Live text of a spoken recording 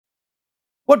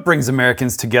What brings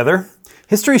Americans together?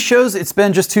 History shows it's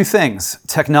been just two things: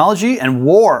 technology and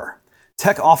war.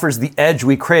 Tech offers the edge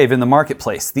we crave in the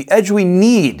marketplace, the edge we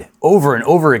need over and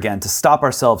over again to stop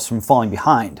ourselves from falling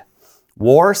behind.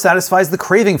 War satisfies the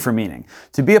craving for meaning,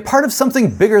 to be a part of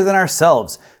something bigger than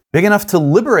ourselves, big enough to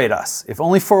liberate us, if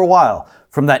only for a while,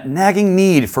 from that nagging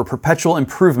need for perpetual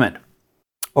improvement.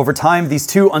 Over time, these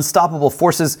two unstoppable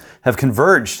forces have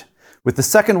converged. With the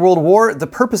Second World War, the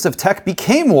purpose of tech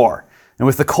became war. And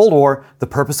with the Cold War, the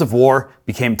purpose of war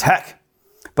became tech.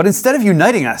 But instead of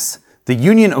uniting us, the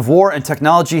union of war and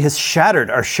technology has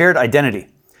shattered our shared identity.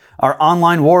 Our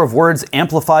online war of words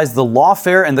amplifies the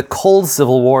lawfare and the cold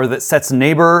civil war that sets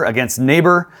neighbor against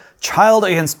neighbor, child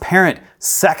against parent,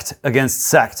 sect against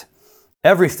sect.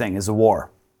 Everything is a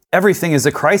war. Everything is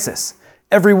a crisis.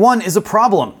 Everyone is a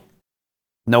problem.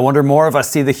 No wonder more of us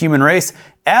see the human race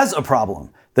as a problem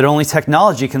that only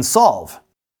technology can solve.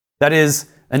 That is,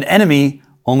 an enemy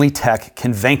only tech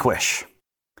can vanquish.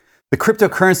 The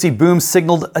cryptocurrency boom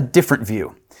signaled a different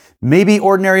view. Maybe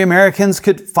ordinary Americans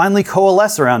could finally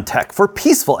coalesce around tech for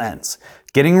peaceful ends,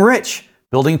 getting rich,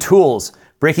 building tools,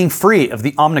 breaking free of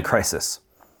the omnicrisis.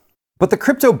 But the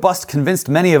crypto bust convinced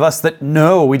many of us that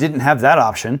no, we didn't have that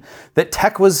option, that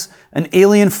tech was an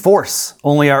alien force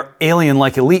only our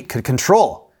alien-like elite could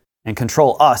control, and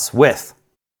control us with.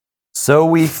 So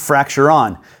we fracture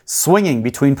on, swinging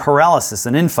between paralysis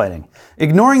and infighting,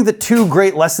 ignoring the two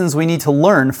great lessons we need to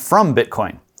learn from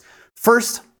Bitcoin.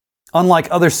 First, unlike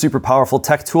other super powerful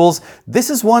tech tools, this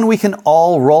is one we can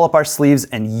all roll up our sleeves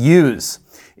and use.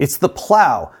 It's the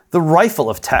plow, the rifle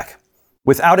of tech.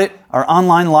 Without it, our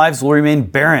online lives will remain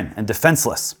barren and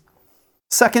defenseless.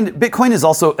 Second, Bitcoin is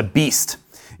also a beast.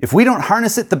 If we don't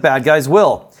harness it, the bad guys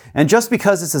will. And just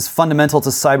because it's as fundamental to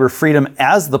cyber freedom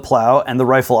as the plow and the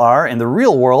rifle are in the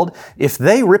real world, if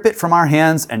they rip it from our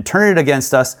hands and turn it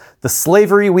against us, the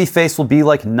slavery we face will be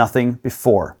like nothing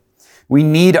before. We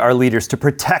need our leaders to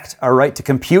protect our right to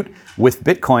compute with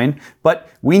Bitcoin, but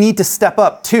we need to step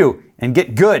up too and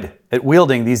get good at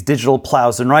wielding these digital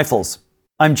plows and rifles.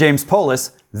 I'm James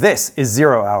Polis. This is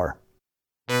Zero Hour.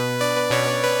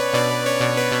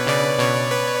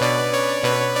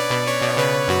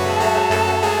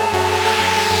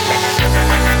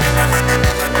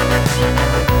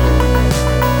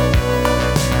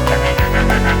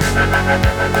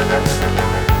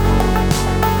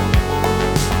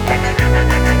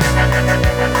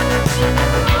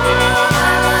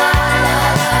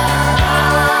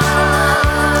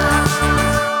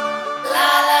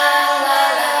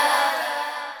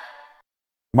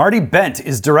 Marty Bent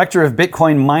is director of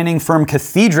Bitcoin mining firm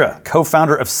Cathedra,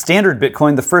 co-founder of Standard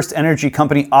Bitcoin, the first energy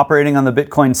company operating on the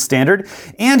Bitcoin standard,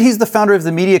 and he's the founder of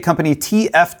the media company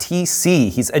TFTC.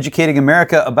 He's educating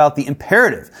America about the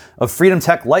imperative of freedom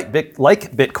tech like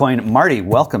Bitcoin. Marty,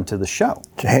 welcome to the show.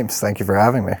 James, thank you for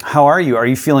having me. How are you? Are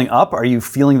you feeling up? Are you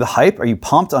feeling the hype? Are you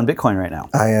pumped on Bitcoin right now?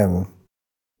 I am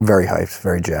very hyped,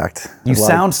 very jacked. You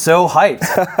sound so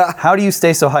hyped. How do you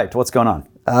stay so hyped? What's going on?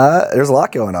 There's a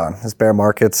lot going on. This bear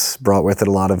market's brought with it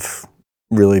a lot of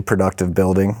really productive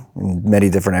building in many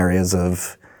different areas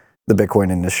of the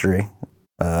Bitcoin industry,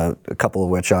 a couple of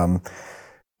which I'm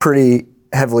pretty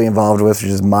heavily involved with,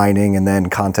 which is mining and then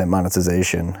content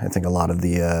monetization. I think a lot of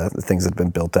the things that have been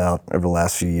built out over the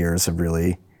last few years have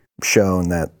really shown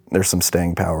that there's some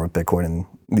staying power with Bitcoin in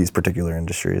these particular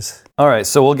industries. All right,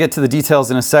 so we'll get to the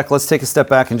details in a sec. Let's take a step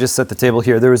back and just set the table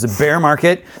here. There was a bear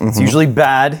market. It's usually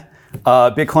bad.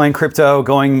 Bitcoin, crypto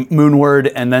going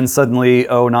moonward, and then suddenly,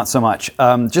 oh, not so much.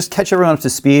 Just catch everyone up to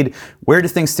speed. Where do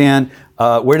things stand?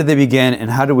 Where did they begin?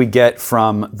 And how do we get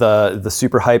from the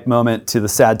super hype moment to the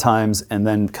sad times and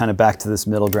then kind of back to this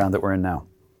middle ground that we're in now?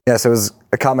 Yeah, so it was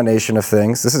a combination of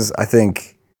things. This is, I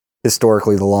think,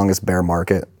 historically the longest bear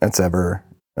market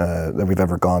that we've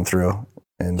ever gone through.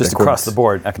 Just across the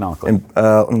board economically?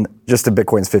 Just in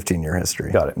Bitcoin's 15-year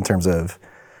history. Got it. In terms of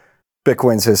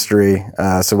Bitcoin's history.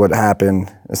 So what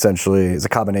happened essentially is a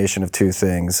combination of two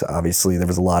things. Obviously, there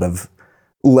was a lot of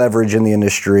leverage in the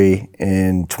industry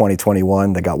in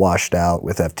 2021 that got washed out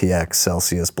with FTX,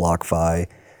 Celsius, BlockFi,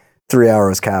 3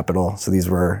 Arrows Capital. So these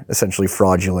were essentially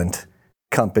fraudulent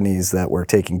companies that were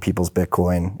taking people's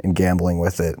Bitcoin and gambling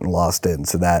with it and lost it. And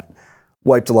so that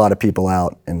wiped a lot of people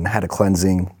out and had a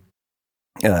cleansing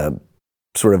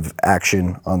sort of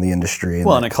action on the industry.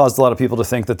 And it caused a lot of people to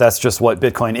think that that's just what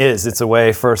Bitcoin is. It's a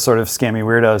way for sort of scammy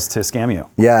weirdos to scam you.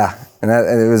 Yeah, and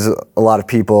it was a lot of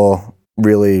people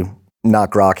really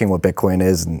not grokking what Bitcoin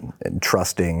is and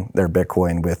trusting their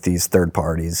Bitcoin with these third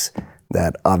parties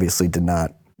that obviously did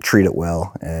not treat it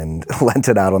well and lent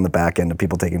it out on the back end of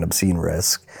people taking obscene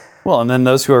risk. Well, and then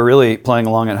those who are really playing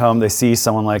along at home, they see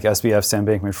someone like SBF, Sam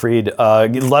Bankman-Fried,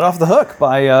 get let off the hook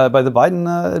by the Biden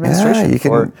administration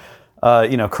for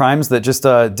crimes that just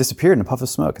disappeared in a puff of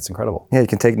smoke. It's incredible. Yeah, you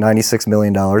can take $96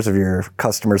 million of your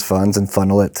customers' funds and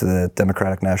funnel it to the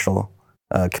Democratic National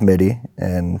Committee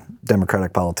and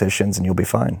Democratic politicians, and you'll be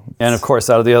fine. And of course,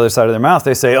 out of the other side of their mouth,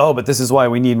 they say, "Oh, but this is why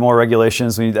we need more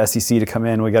regulations. We need the SEC to come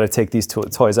in. We got to take these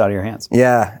toys out of your hands."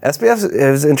 Yeah, SBF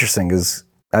is interesting because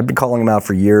I've been calling him out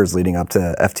for years leading up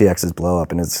to FTX's blow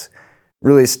up, and it's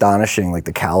really astonishing, like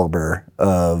the caliber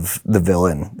of the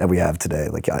villain that we have today.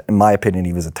 Like, in my opinion,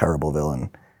 he was a terrible villain.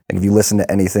 Like, if you listen to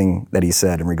anything that he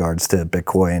said in regards to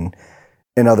Bitcoin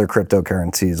and other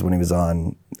cryptocurrencies when he was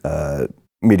on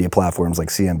media platforms like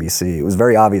CNBC, it was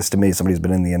very obvious to me, somebody who's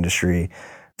been in the industry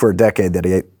for a decade, that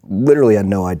he literally had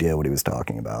no idea what he was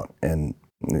talking about. And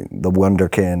the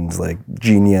wonderkind, like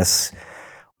genius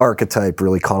archetype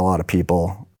really caught a lot of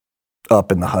people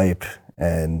up in the hype.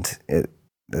 And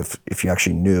if you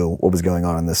actually knew what was going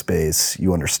on in this space,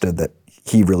 you understood that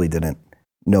he really didn't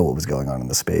know what was going on in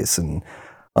the space. And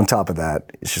on top of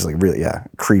that, it's just like really,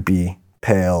 creepy,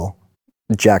 pale,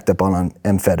 jacked up on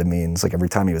amphetamines. Like every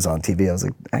time he was on TV, I was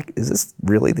like, is this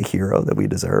really the hero that we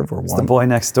deserve or want? It's the boy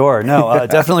next door. No,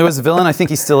 definitely was a villain. I think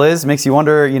he still is. Makes you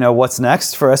wonder, what's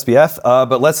next for SBF.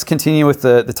 But let's continue with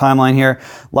the timeline here.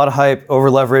 A lot of hype,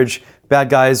 over leverage, bad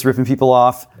guys ripping people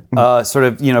off,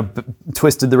 twisted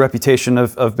the reputation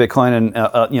of Bitcoin and,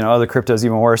 other cryptos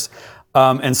even worse.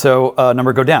 And so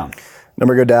number go down.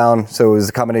 So it was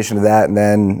a combination of that. And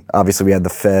then obviously we had the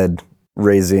Fed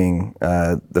raising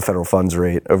the federal funds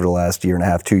rate over the last year and a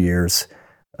half, 2 years.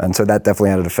 And so that definitely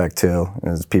had an effect too,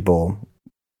 as people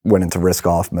went into risk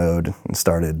off mode and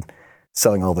started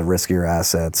selling all the riskier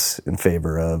assets in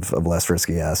favor of less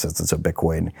risky assets. And so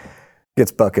Bitcoin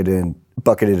gets bucketed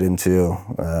into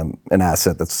an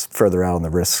asset that's further out on the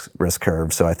risk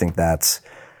curve. So I think that's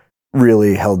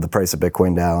really held the price of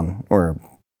Bitcoin down, or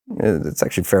it's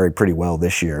actually fared pretty well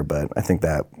this year, but I think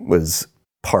that was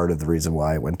part of the reason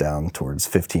why it went down towards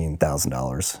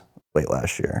 $15,000 late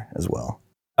last year as well.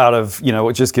 Out of,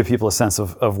 just give people a sense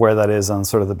of where that is on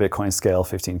sort of the Bitcoin scale,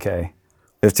 15K.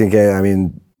 15K, I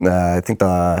mean, I think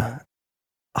the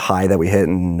high that we hit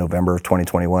in November of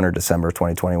 2021 or December of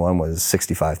 2021 was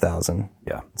 65,000.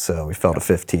 Yeah. So we fell to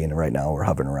 15, and right now we're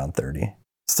hovering around 30.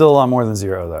 Still a lot more than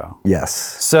zero, though. Yes.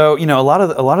 So, a lot of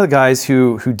the guys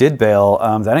who did bail,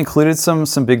 that included some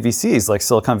big VCs, like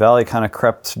Silicon Valley kind of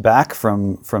crept back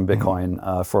from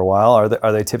Bitcoin for a while.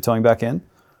 Are they tiptoeing back in?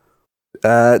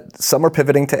 Some are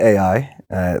pivoting to AI.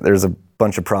 There's a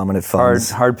bunch of prominent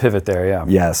funds. Hard pivot there, yeah.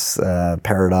 Yes.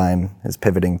 Paradigm is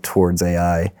pivoting towards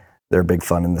AI. They're a big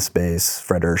fund in the space.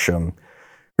 Fred Ersham,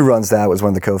 who runs that, was one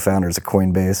of the co-founders of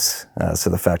Coinbase. So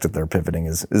the fact that they're pivoting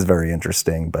is very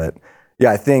interesting. But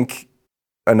yeah, I think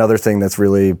another thing that's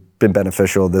really been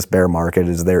beneficial of this bear market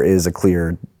is there is a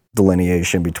clear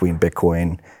delineation between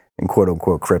Bitcoin and quote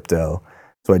unquote crypto.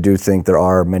 So I do think there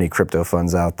are many crypto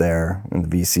funds out there in the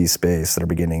VC space that are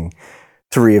beginning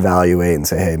to reevaluate and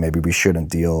say, hey, maybe we shouldn't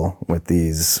deal with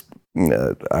these,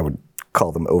 I would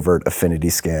call them overt affinity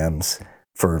scams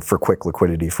for quick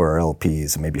liquidity for our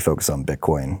LPs, and maybe focus on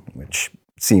Bitcoin, which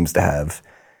seems to have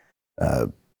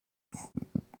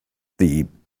the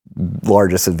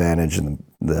largest advantage and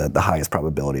the highest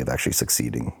probability of actually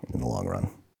succeeding in the long run.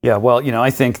 Yeah, well,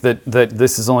 I think that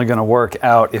this is only going to work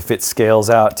out if it scales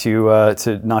out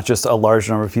to not just a large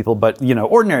number of people, but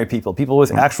ordinary people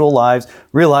with actual lives,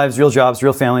 real jobs,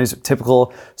 real families,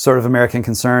 typical sort of American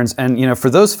concerns. And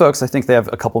for those folks, I think they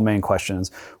have a couple main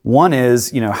questions. One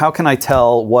is, how can I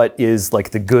tell what is like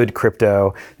the good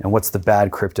crypto and what's the bad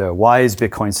crypto? Why is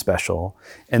Bitcoin special?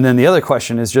 And then the other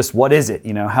question is just, what is it?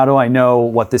 How do I know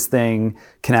what this thing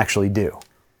can actually do?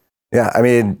 Yeah, I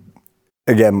mean,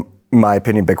 again, in my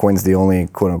opinion, Bitcoin's the only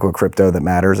quote unquote crypto that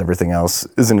matters. Everything else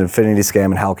is an infinity scam.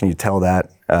 And how can you tell that?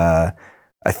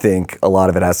 I think a lot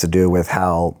of it has to do with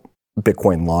how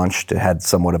Bitcoin launched. It had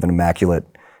somewhat of an immaculate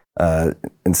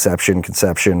conception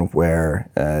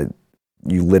where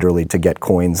you literally, to get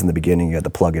coins in the beginning, you had to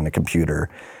plug in a computer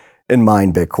and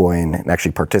mine Bitcoin and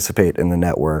actually participate in the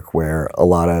network, where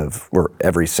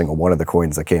every single one of the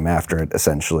coins that came after it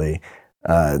essentially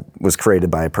was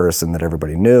created by a person that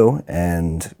everybody knew.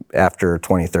 And after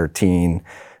 2013,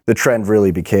 the trend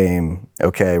really became,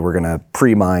 okay, we're going to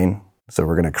pre-mine. So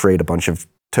we're going to create a bunch of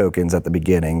tokens at the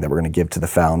beginning that we're going to give to the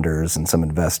founders and some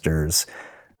investors.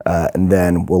 And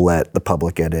then we'll let the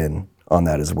public get in on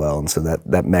that as well. And so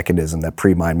that mechanism, that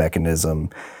pre-mine mechanism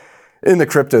in the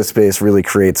crypto space really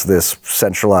creates this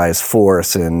centralized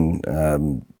force and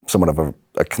somewhat of a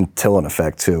a Cantillon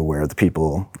effect too, where the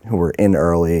people who were in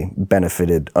early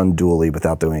benefited unduly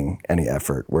without doing any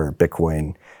effort, where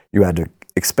Bitcoin, you had to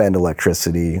expend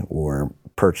electricity or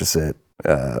purchase it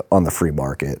on the free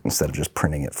market instead of just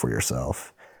printing it for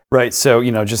yourself. Right. So,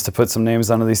 just to put some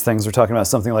names onto these things, we're talking about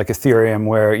something like Ethereum,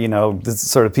 where, the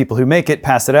sort of people who make it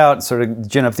pass it out, sort of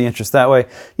gin up the interest that way.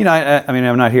 I mean,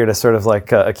 I'm not here to sort of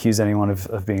like accuse anyone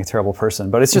of being a terrible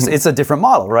person, but it's just, it's a different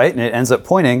model, right? And it ends up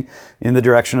pointing in the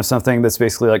direction of something that's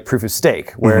basically like proof of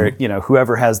stake, where,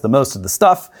 whoever has the most of the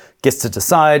stuff gets to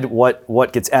decide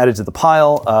what gets added to the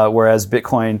pile, whereas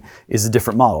Bitcoin is a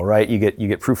different model, right? You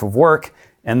get proof of work.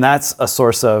 And that's a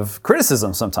source of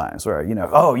criticism sometimes where,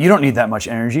 oh, you don't need that much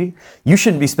energy. You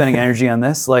shouldn't be spending energy on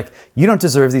this. Like, you don't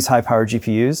deserve these high-powered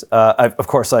GPUs. Of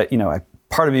course,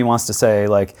 part of me wants to say,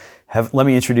 like, let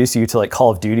me introduce you to like Call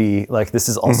of Duty. Like, this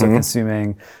is also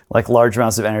consuming like large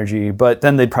amounts of energy, but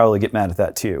then they'd probably get mad at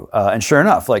that too. And sure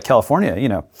enough, like California,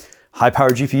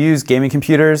 high-powered GPUs, gaming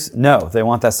computers, no, they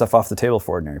want that stuff off the table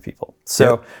for ordinary people.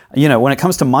 So, when it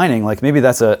comes to mining, like maybe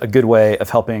that's a good way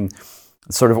of helping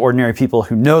sort of ordinary people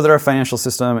who know that our financial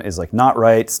system is like not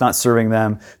right, it's not serving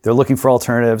them, they're looking for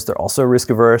alternatives, they're also risk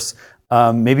averse.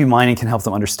 Maybe mining can help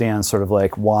them understand sort of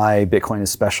like why Bitcoin is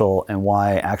special and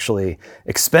why actually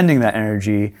expending that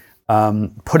energy,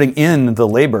 putting in the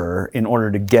labor in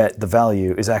order to get the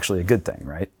value is actually a good thing,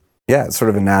 right? Yeah, it's sort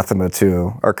of anathema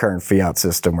to our current fiat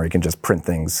system where you can just print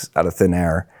things out of thin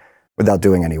air without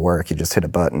doing any work. You just hit a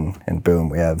button and boom,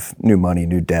 we have new money,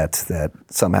 new debt that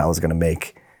somehow is going to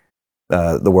make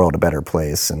the world a better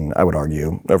place. And I would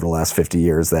argue over the last 50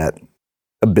 years that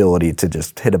ability to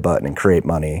just hit a button and create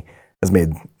money has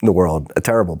made the world a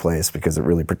terrible place because it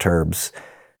really perturbs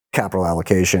capital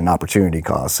allocation and opportunity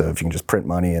costs. So if you can just print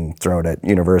money and throw it at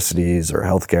universities or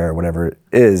healthcare or whatever it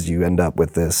is, you end up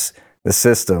with this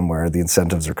system where the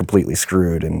incentives are completely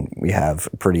screwed and we have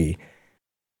a pretty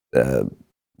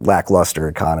lackluster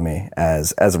economy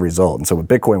as a result. And so with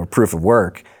Bitcoin, with proof of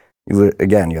work, you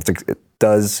have to, it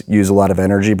does use a lot of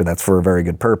energy, but that's for a very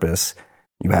good purpose.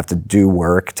 You have to do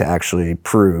work to actually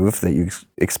prove that you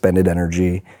expended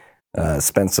energy,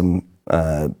 spent some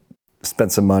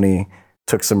money,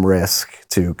 took some risk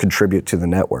to contribute to the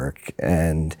network.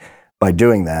 And by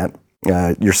doing that,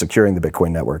 you're securing the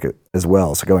Bitcoin network as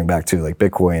well. So going back to like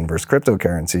Bitcoin versus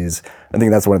cryptocurrencies, I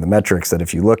think that's one of the metrics that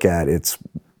if you look at, it's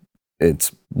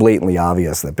blatantly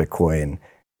obvious that Bitcoin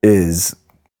is,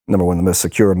 number one, the most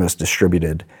secure, most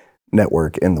distributed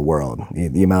network in the world.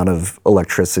 The amount of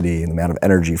electricity and the amount of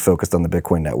energy focused on the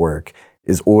Bitcoin network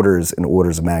is orders and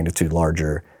orders of magnitude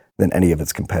larger than any of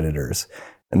its competitors.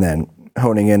 And then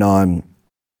honing in on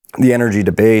the energy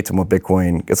debate and what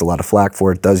Bitcoin gets a lot of flack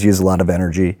for, it does use a lot of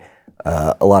energy.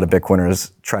 A lot of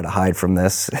Bitcoiners try to hide from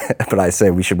this, but I say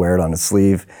we should wear it on a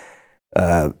sleeve.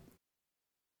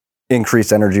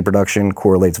 Increased energy production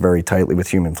correlates very tightly with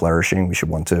human flourishing. We should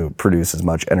want to produce as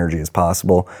much energy as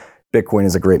possible. Bitcoin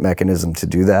is a great mechanism to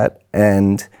do that.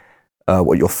 And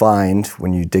what you'll find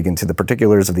when you dig into the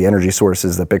particulars of the energy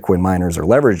sources that Bitcoin miners are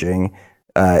leveraging,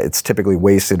 it's typically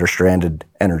wasted or stranded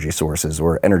energy sources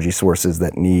or energy sources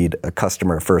that need a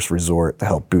customer first resort to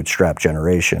help bootstrap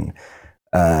generation.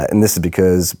 And this is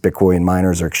because Bitcoin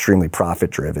miners are extremely profit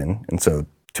driven. And so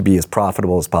to be as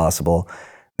profitable as possible,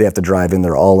 they have to drive in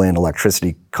their all-in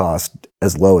electricity cost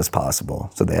as low as possible.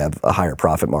 So they have a higher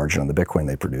profit margin on the Bitcoin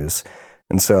they produce.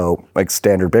 And so like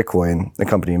Standard Bitcoin, the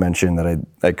company you mentioned that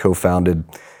I co-founded,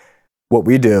 what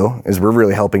we do is we're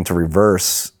really helping to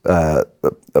reverse a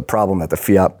problem that the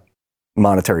fiat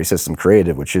monetary system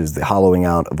created, which is the hollowing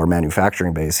out of our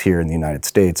manufacturing base here in the United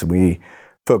States. And we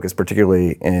focus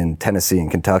particularly in Tennessee and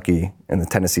Kentucky and the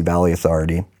Tennessee Valley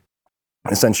Authority.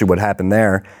 Essentially what happened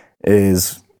there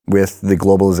is with the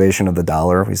globalization of the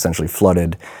dollar, we essentially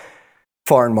flooded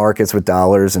foreign markets with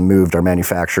dollars and moved our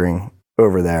manufacturing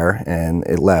over there, and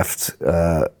it left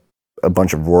a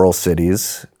bunch of rural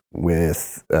cities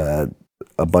with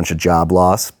a bunch of job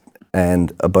loss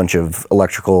and a bunch of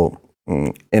electrical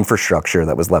infrastructure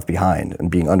that was left behind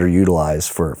and being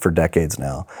underutilized for decades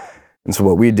now. And so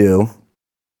what we do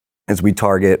is we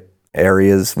target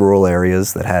areas, rural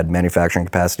areas that had manufacturing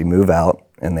capacity move out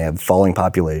and they have falling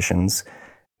populations,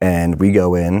 and we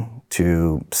go in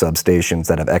to substations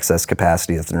that have excess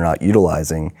capacity that they're not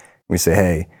utilizing. We say,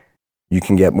 hey, you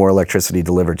can get more electricity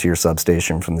delivered to your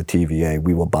substation from the TVA.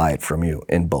 We will buy it from you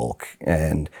in bulk.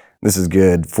 And this is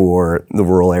good for the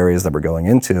rural areas that we're going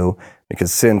into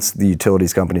because since the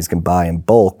utilities companies can buy in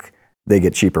bulk, they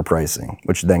get cheaper pricing,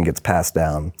 which then gets passed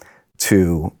down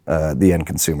to the end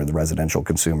consumer, the residential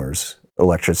consumers'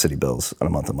 electricity bills on a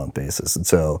month-to-month basis. And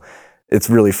so it's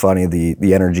really funny,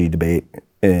 the energy debate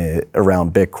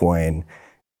around Bitcoin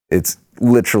it's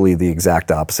literally the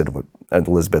exact opposite of what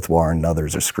Elizabeth Warren and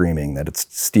others are screaming, that it's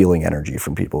stealing energy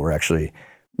from people. We're actually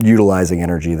utilizing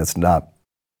energy that's not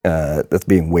that's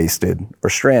being wasted or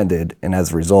stranded, and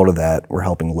as a result of that, we're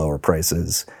helping lower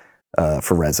prices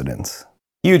for residents.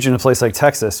 Huge in a place like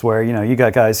Texas, where you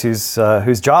got guys whose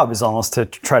job is almost to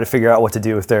try to figure out what to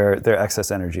do with their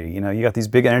excess energy. You got these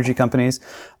big energy companies.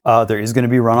 There is going to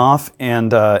be runoff,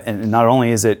 and not only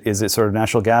is it sort of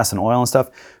natural gas and oil and stuff,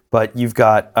 but you've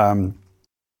got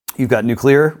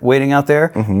nuclear waiting out there.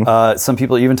 Mm-hmm. Some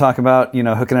people even talk about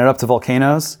hooking it up to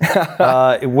volcanoes.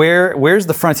 Where's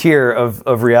the frontier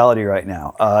of reality right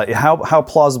now? How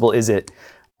plausible is it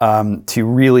to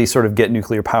really sort of get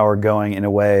nuclear power going in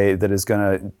a way that is going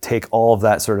to take all of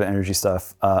that sort of energy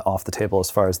stuff off the table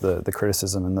as far as the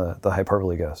criticism and the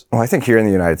hyperbole goes? Well, I think here in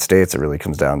the United States, it really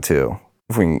comes down to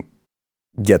if we can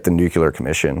get the Nuclear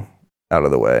Commission out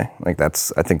of the way. I think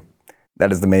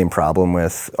that is the main problem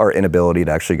with our inability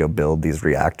to actually go build these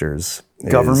reactors.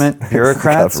 Government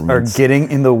bureaucrats are getting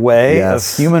in the way of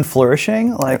human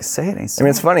flourishing. Say it ain't so. I mean,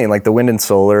 it's funny. The wind and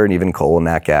solar and even coal and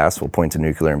nat gas will point to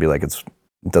nuclear and be like, it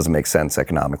doesn't make sense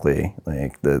economically.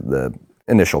 The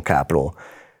initial capital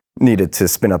needed to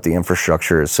spin up the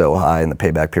infrastructure is so high and the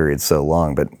payback period is so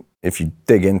long. But if you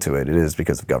dig into it, it is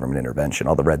because of government intervention,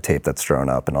 all the red tape that's thrown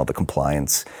up and all the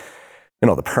compliance and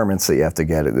all the permits that you have to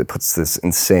get. It puts this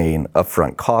insane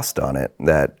upfront cost on it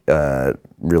that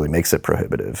really makes it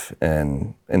prohibitive.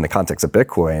 And in the context of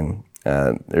Bitcoin,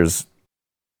 there's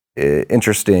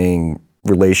interesting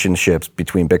relationships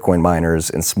between Bitcoin miners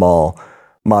and small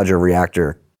modular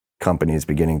reactor companies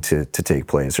beginning to take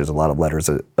place. There's a lot of letters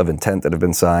of intent that have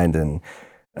been signed, and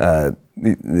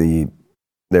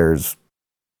there's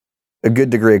a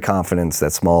good degree of confidence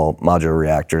that small modular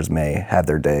reactors may have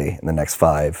their day in the next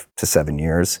 5 to 7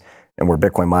 years. And where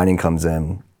Bitcoin mining comes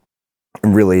in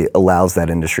and really allows that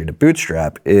industry to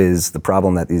bootstrap is the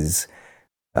problem that these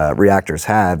reactors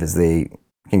have is they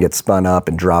can get spun up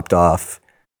and dropped off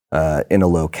in a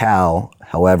locale.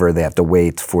 However, they have to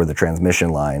wait for the transmission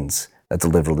lines that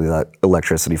deliver the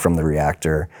electricity from the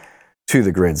reactor to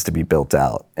the grids to be built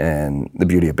out. And the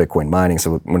beauty of Bitcoin mining,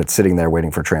 so when it's sitting there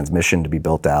waiting for transmission to be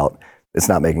built out, it's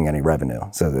not making any revenue.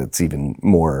 So it's even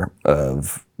more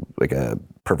of a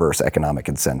perverse economic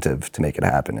incentive to make it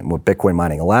happen. And what Bitcoin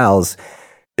mining allows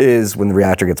is when the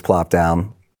reactor gets plopped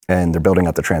down and they're building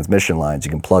out the transmission lines,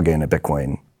 you can plug in a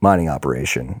Bitcoin mining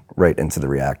operation right into the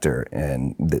reactor,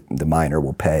 and the miner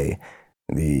will pay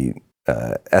the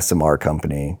SMR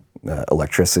company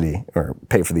electricity, or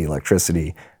pay for the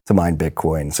electricity to mine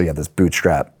Bitcoin. So you have this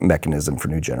bootstrap mechanism for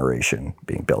new generation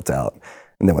being built out.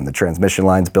 And then when the transmission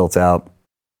line's built out,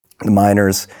 the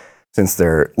miners, since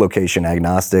they're location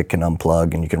agnostic, can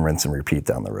unplug and you can rinse and repeat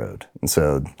down the road. And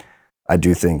so I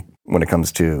do think when it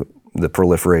comes to the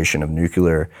proliferation of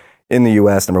nuclear in the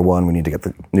US, number one, we need to get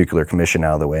the Nuclear Commission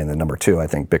out of the way. And then number two, I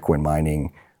think Bitcoin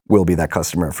mining will be that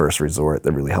customer of first resort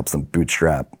that really helps them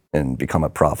bootstrap and become a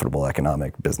profitable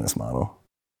economic business model.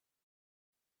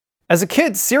 As a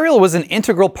kid, cereal was an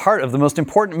integral part of the most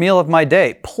important meal of my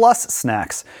day, plus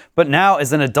snacks. But now,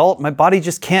 as an adult, my body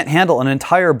just can't handle an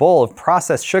entire bowl of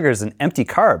processed sugars and empty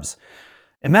carbs.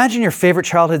 Imagine your favorite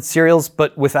childhood cereals,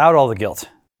 but without all the guilt.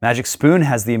 Magic Spoon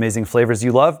has the amazing flavors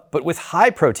you love, but with high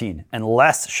protein and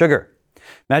less sugar.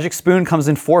 Magic Spoon comes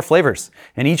in 4 flavors,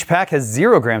 and each pack has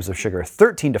 0 grams of sugar,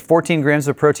 13 to 14 grams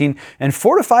of protein, and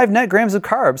 4 to 5 net grams of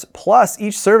carbs, plus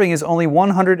each serving is only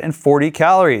 140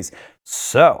 calories.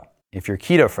 So, if you're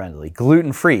keto-friendly,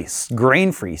 gluten-free,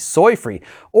 grain-free, soy-free,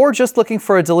 or just looking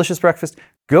for a delicious breakfast,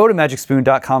 go to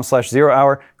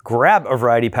magicspoon.com/zerohour, grab a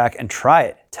variety pack, and try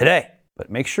it today. But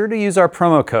make sure to use our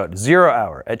promo code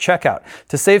ZEROHOUR at checkout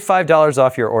to save $5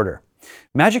 off your order.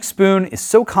 Magic Spoon is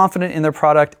so confident in their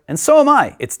product, and so am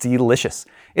I. It's delicious.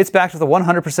 It's backed with a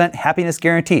 100% happiness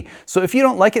guarantee. So if you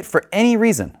don't like it for any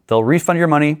reason, they'll refund your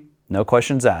money, no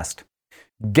questions asked.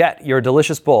 Get your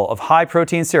delicious bowl of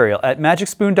high-protein cereal at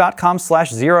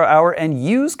magicspoon.com/zerohour and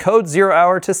use code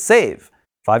ZEROHOUR to save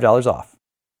 $5 off.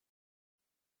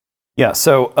 Yeah,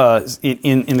 so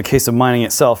in the case of mining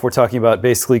itself, we're talking about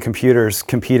basically computers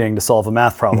competing to solve a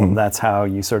math problem. Mm-hmm. That's how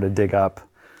you sort of dig up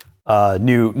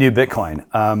new Bitcoin.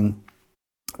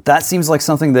 That seems like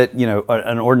something that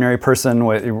an ordinary person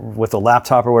with a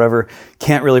laptop or whatever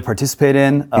can't really participate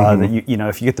in. That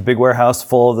if you get the big warehouse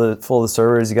full of the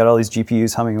servers, you got all these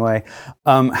GPUs humming away.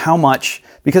 How much?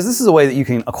 Because this is a way that you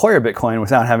can acquire Bitcoin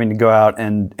without having to go out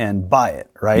and buy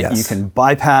it, right? Yes. You can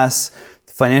bypass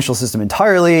the financial system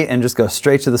entirely and just go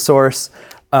straight to the source.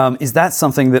 Is that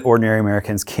something that ordinary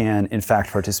Americans can in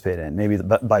fact participate in? Maybe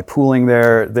the pooling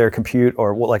their compute,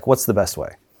 or what's the best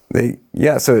way?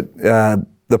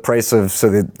 The the price of,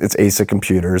 it's ASIC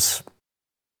computers,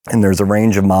 and there's a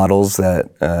range of models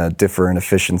that differ in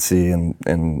efficiency and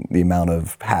the amount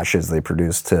of hashes they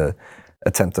produce to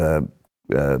attempt to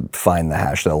find the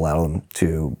hash that allow them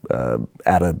to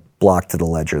add a block to the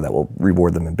ledger that will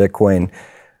reward them in Bitcoin.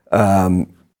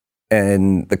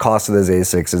 And the cost of those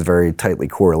ASICs is very tightly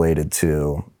correlated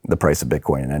to the price of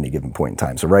Bitcoin at any given point in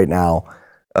time. So right now,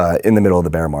 in the middle of the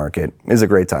bear market, is a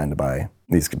great time to buy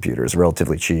these computers,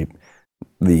 relatively cheap.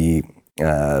 The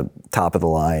top of the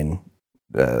line,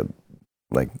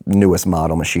 like newest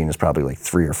model machine is probably like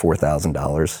 $3,000 or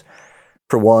 $4,000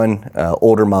 for one.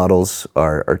 Older models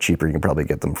are cheaper. You can probably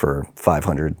get them for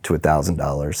 $500 to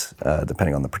 $1,000,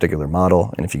 depending on the particular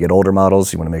model. And if you get older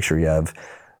models, you want to make sure you have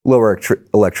lower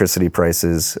electricity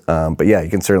prices. But yeah, you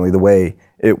can certainly, the way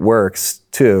it works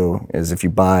too is if you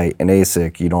buy an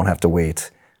ASIC, you don't have to wait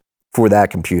for that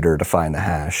computer to find the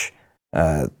hash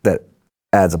that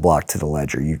adds a block to the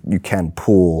ledger. You can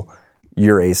pool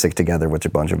your ASIC together with a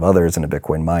bunch of others in a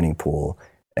Bitcoin mining pool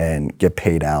and get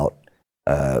paid out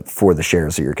for the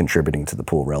shares that you're contributing to the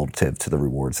pool relative to the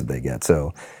rewards that they get.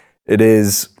 So it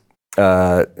is,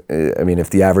 I mean,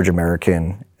 if the average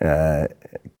American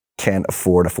can't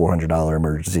afford a $400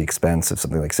 emergency expense of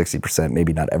something like 60%,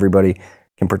 maybe not everybody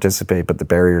can participate, but the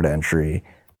barrier to entry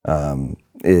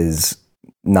is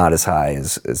not as high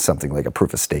as something like a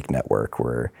proof of stake network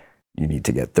where you need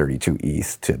to get 32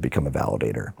 ETH to become a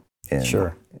validator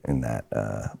in that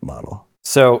model.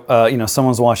 So,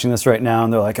 someone's watching this right now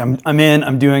and they're like, I'm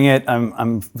doing it.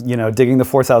 I'm digging the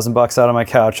 $4,000 out of my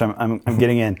couch. I'm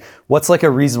getting in. What's like a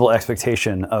reasonable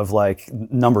expectation of like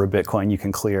number of Bitcoin you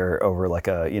can clear over like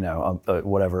a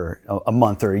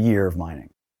month or a year of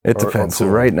mining? It depends. So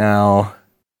right now,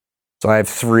 I have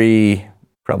 3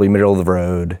 probably middle of the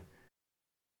road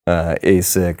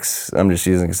ASICs. I'm just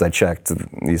using because I checked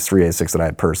these 3 ASICs that I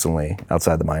have personally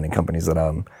outside the mining companies that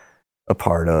I'm a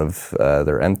part of.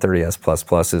 They're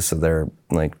M30S++s, so they're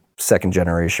like 2nd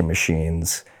generation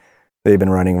machines. They've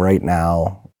been running right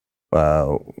now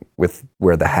with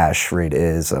where the hash rate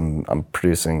is. I'm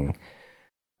producing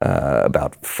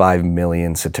about 5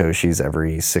 million Satoshis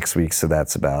every 6 weeks, so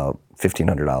that's about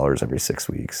 $1,500 every 6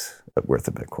 weeks worth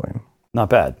of Bitcoin. Not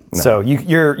bad. No. So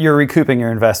you're recouping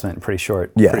your investment in pretty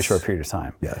short period of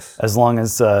time. Yes. As long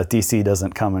as DC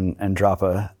doesn't come and drop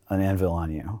an anvil on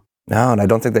you. No, and I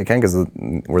don't think they can because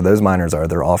where those miners are,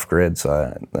 they're off grid.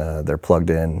 So they're plugged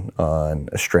in on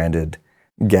a stranded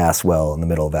gas well in the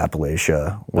middle of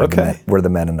Appalachia where the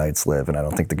Mennonites live. And I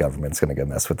don't think the government's going to go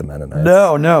mess with the Mennonites.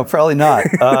 No, probably not.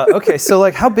 Okay, so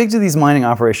like how big do these mining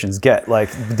operations get?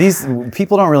 Like these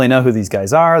people don't really know who these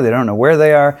guys are. They don't know where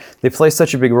they are. They play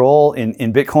such a big role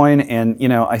in Bitcoin. And,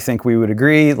 I think we would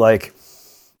agree, like,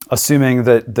 assuming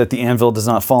that the anvil does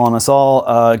not fall on us all,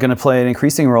 going to play an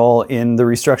increasing role in the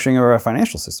restructuring of our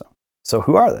financial system. So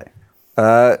who are they?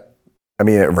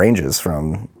 It ranges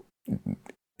from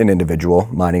an individual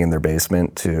mining in their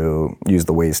basement to use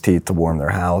the waste heat to warm their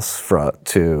house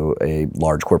to a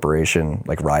large corporation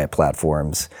like Riot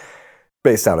Platforms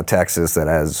based out of Texas that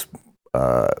has,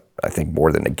 I think,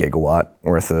 more than a gigawatt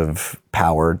worth of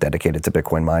power dedicated to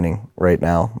Bitcoin mining right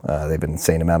now. They have an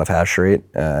insane amount of hash rate,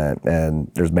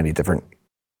 and there's many different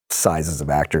sizes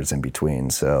of actors in between.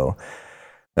 So,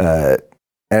 and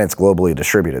it's globally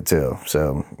distributed too.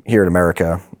 So here in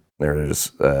America,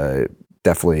 there's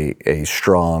definitely a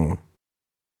strong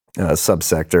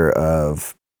subsector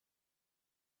of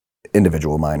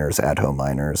individual miners, at-home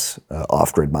miners,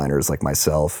 off-grid miners like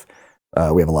myself.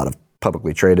 We have a lot of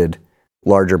publicly traded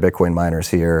larger Bitcoin miners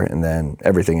here, and then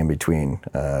everything in between.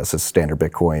 So standard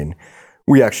Bitcoin,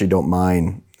 we actually don't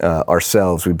mine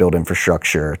ourselves. We build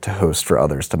infrastructure to host for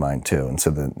others to mine too. And so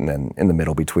then in the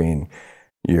middle between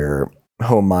your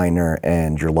home miner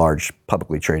and your large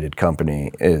publicly traded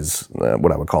company is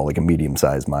what I would call like a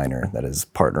medium-sized miner that is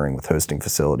partnering with hosting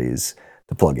facilities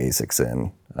to plug ASICs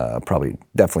in.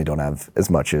 Definitely don't have as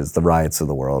much as the Riots of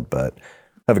the world, but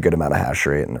have a good amount of hash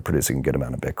rate and are producing a good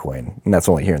amount of Bitcoin. And that's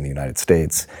only here in the United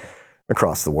States.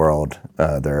 Across the world,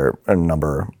 there are a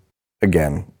number,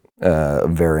 again,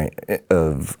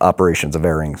 of operations of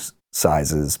varying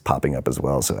sizes popping up as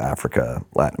well. So Africa,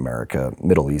 Latin America,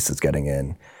 Middle East is getting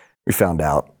in. We found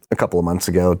out a couple of months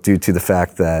ago, due to the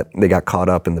fact that they got caught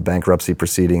up in the bankruptcy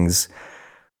proceedings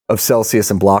of Celsius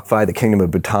and BlockFi, the Kingdom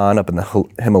of Bhutan up in the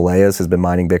Himalayas has been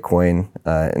mining Bitcoin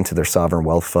into their sovereign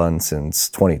wealth fund since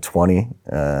 2020.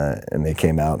 And they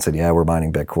came out and said, yeah, we're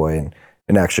mining Bitcoin,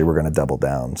 and actually we're going to double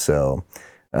down. So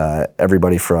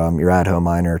everybody from your at-home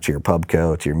miner to your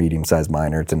pubco to your medium-sized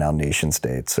miner to now nation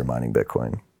states are mining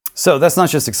Bitcoin. So that's not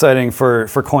just exciting for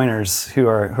coiners who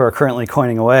are currently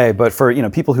coining away, but for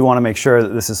people who want to make sure that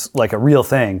this is like a real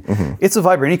thing. It's a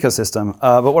vibrant ecosystem.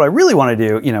 But what I really want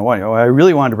to do, why I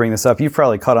really wanted to bring this up, you've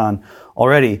probably caught on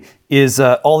already, is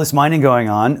all this mining going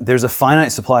on. There's a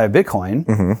finite supply of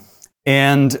Bitcoin.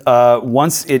 And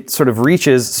once it sort of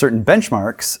reaches certain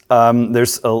benchmarks,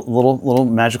 there's a little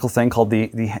magical thing called the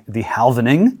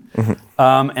halvening,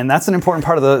 and that's an important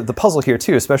part of the puzzle here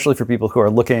too, especially for people who are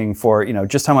looking for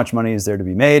just how much money is there to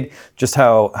be made, just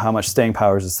how much staying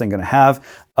power is this thing going to have,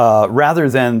 rather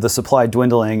than the supply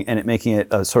dwindling and it making it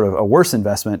a sort of a worse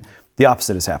investment. The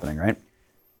opposite is happening, right?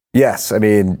 Yes, I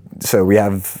mean, so we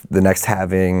have the next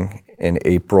halving in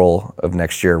April of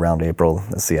next year, around April.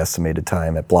 That's the estimated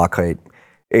time at block height,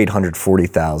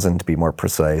 840,000 to be more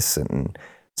precise. And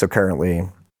so currently,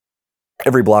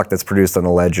 every block that's produced on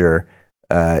the ledger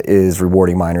is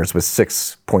rewarding miners with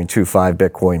 6.25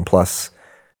 Bitcoin plus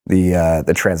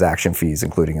the transaction fees,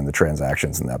 including in the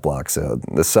transactions in that block. So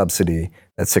the subsidy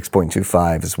at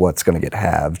 6.25 is what's going to get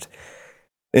halved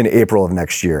in April of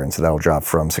next year. And so that'll drop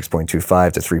from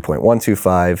 6.25 to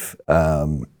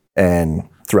 3.125. And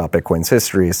throughout Bitcoin's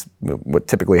history, what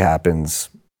typically happens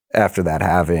after that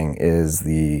halving is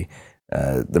the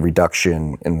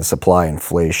reduction in the supply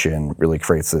inflation really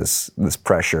creates this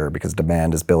pressure because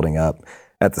demand is building up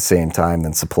at the same time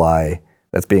than supply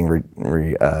that's being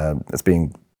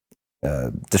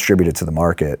distributed to the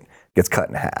market gets cut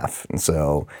in half. And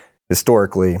so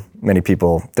historically, many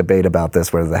people debate about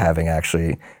this, whether the halving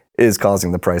actually is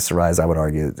causing the price to rise. I would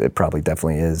argue it probably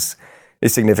definitely is a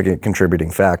significant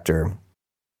contributing factor.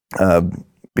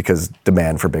 Because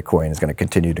demand for Bitcoin is going to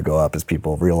continue to go up as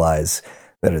people realize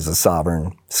that it is a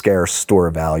sovereign, scarce store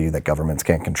of value that governments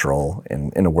can't control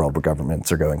in a world where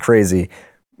governments are going crazy.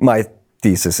 My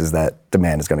thesis is that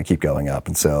demand is going to keep going up.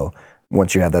 And so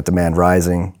once you have that demand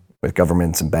rising with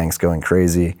governments and banks going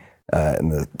crazy and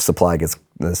the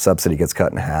subsidy gets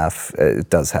cut in half, it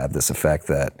does have this effect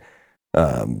that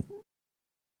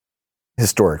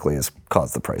historically has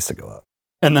caused the price to go up.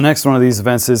 And the next one of these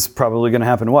events is probably going to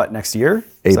happen, next year?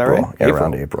 Is April, that right? yeah,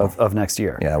 around April. Of next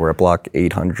year. Yeah, we're at block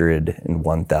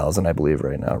 801,000, I believe,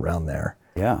 right now, around there.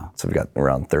 Yeah. So we've got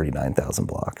around 39,000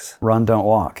 blocks. Run, don't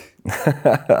walk.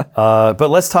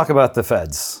 But let's talk about the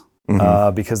feds,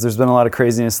 because there's been a lot of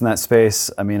craziness in that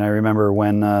space. I mean, I remember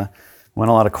when a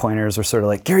lot of coiners were sort of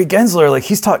like, Gary Gensler, like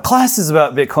he's taught classes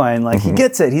about Bitcoin, like he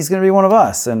gets it, he's going to be one of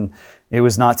us. And it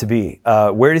was not to be.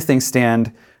 Where do things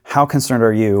stand? How concerned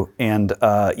are you? And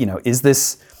is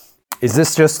this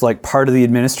just like part of the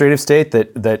administrative state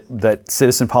that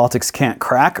citizen politics can't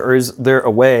crack, or is there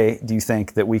a way, do you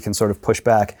think, that we can sort of push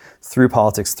back through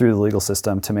politics, through the legal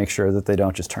system, to make sure that they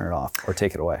don't just turn it off or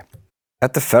take it away?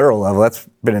 At the federal level, that's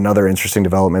been another interesting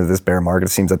development of this bear market.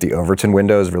 It seems that the Overton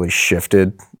window has really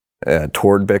shifted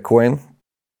toward Bitcoin,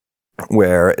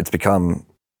 where it's become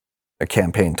a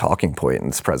campaign talking point in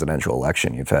this presidential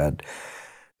election. You've had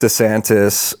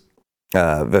DeSantis,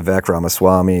 Vivek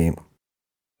Ramaswamy,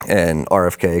 and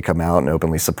RFK come out and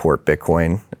openly support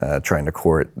Bitcoin, trying to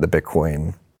court the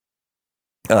Bitcoin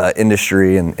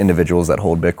industry and individuals that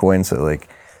hold Bitcoin. So,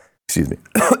 excuse me.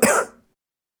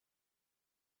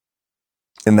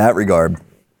 In that regard,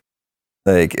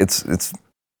 it's a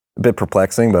bit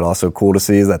perplexing, but also cool to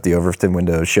see is that the Overton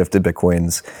window shifted.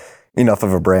 Bitcoin's enough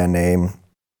of a brand name,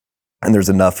 and there's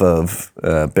enough of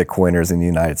Bitcoiners in the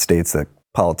United States that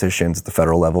politicians at the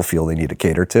federal level feel they need to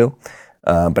cater to.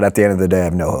 But at the end of the day, I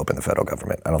have no hope in the federal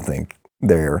government. I don't think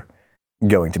they're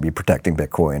going to be protecting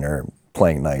Bitcoin or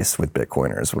playing nice with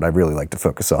Bitcoiners. What I really like to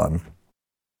focus on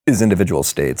is individual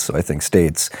states. So I think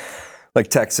states like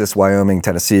Texas, Wyoming,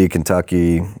 Tennessee,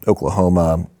 Kentucky,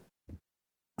 Oklahoma,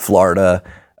 Florida,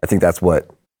 I think that's what,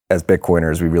 as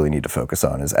Bitcoiners, we really need to focus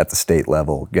on, is at the state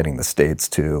level, getting the states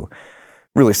to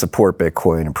really support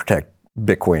Bitcoin and protect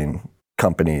Bitcoin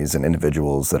companies and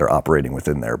individuals that are operating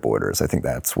within their borders. I think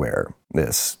that's where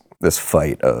this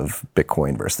fight of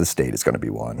Bitcoin versus the state is going to be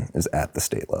won, is at the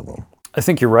state level. I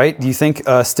think you're right. Do you think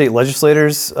state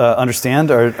legislators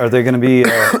understand? Are they going to be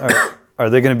are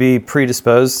they going to be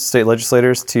predisposed, state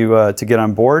legislators, to get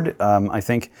on board? I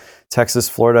think Texas,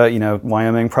 Florida,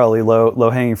 Wyoming, probably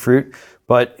low hanging fruit.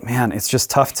 But man, it's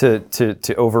just tough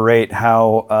to overrate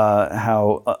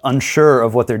how unsure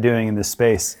of what they're doing in this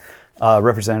space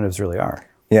representatives really are.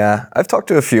 Yeah, I've talked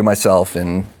to a few myself,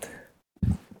 and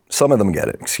some of them get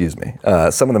it. Excuse me.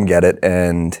 Some of them get it,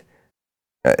 and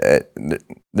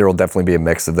there will definitely be a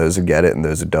mix of those who get it and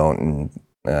those who don't,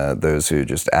 and those who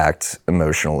just act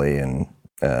emotionally and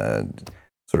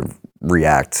sort of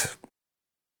react,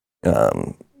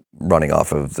 running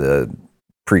off of the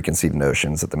preconceived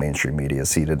notions that the mainstream media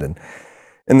seeded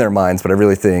in their minds. But I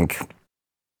really think,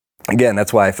 again,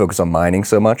 that's why I focus on mining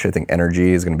so much. I think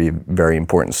energy is going to be a very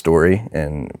important story,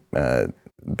 and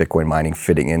Bitcoin mining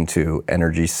fitting into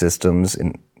energy systems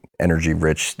in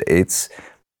energy-rich states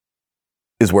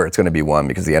is where it's going to be won,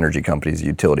 because the energy companies,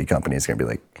 utility companies, are going to be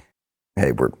like,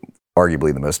 hey, we're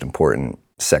arguably the most important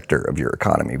sector of your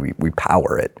economy. We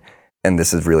power it, and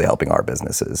this is really helping our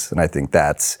businesses. And I think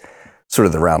that's sort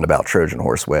of the roundabout Trojan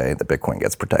horse way that Bitcoin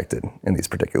gets protected in these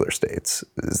particular states,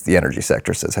 is the energy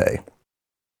sector says, hey,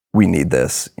 we need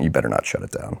this, you better not shut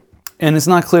it down. And it's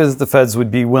not clear that the feds would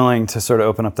be willing to sort of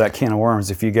open up that can of worms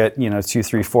if you get, 2,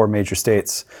 3, 4 major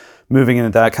states moving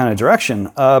in that kind of direction.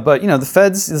 But, the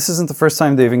feds, this isn't the first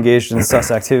time they've engaged in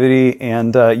sus activity.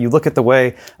 And you look at the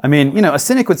way, a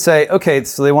cynic would say, okay,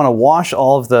 so they want to wash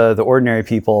all of the ordinary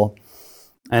people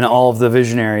and all of the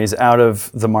visionaries out of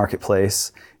the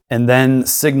marketplace, and then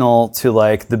signal to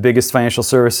like the biggest financial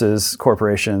services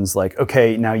corporations, like,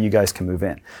 okay, now you guys can move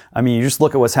in. You just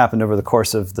look at what's happened over the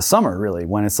course of the summer, really,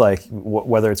 when it's like,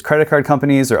 whether it's credit card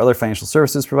companies or other financial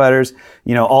services providers,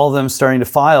 all of them starting to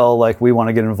file, like, we want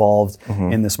to get involved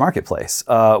in this marketplace.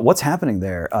 What's happening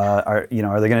there? Are they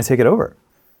going to take it over?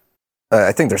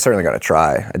 I think they're certainly going to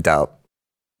try. I doubt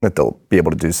that they'll be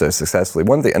able to do so successfully.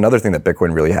 Another thing that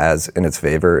Bitcoin really has in its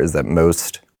favor is that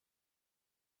most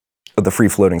of the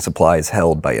free-floating supply is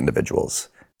held by individuals.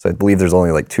 So I believe there's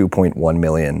only like 2.1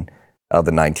 million out of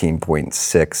the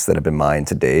 19.6 that have been mined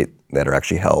to date that are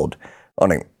actually held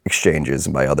on exchanges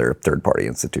and by other third-party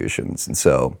institutions. And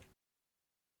so,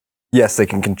 yes, they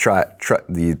can try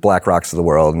the BlackRocks of the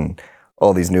world and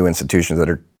all these new institutions that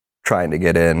are trying to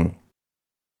get in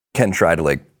can try to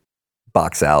like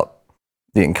box out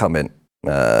the incumbent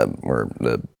or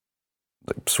the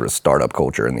sort of startup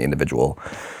culture and the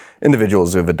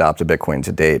individuals who have adopted Bitcoin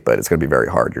to date, but it's going to be very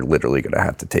hard. You're literally going to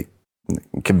have to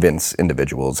convince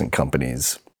individuals and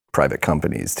companies, private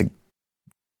companies, to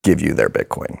give you their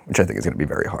Bitcoin, which I think is going to be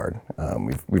very hard.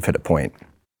 We've hit a point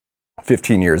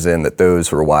 15 years in that those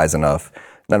who are wise enough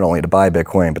not only to buy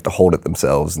Bitcoin, but to hold it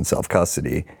themselves in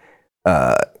self-custody,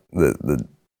 the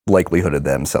likelihood of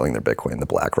them selling their Bitcoin to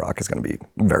BlackRock is going to be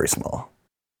very small.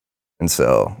 And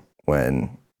so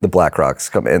when the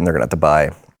BlackRocks come in, they're going to have to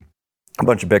buy a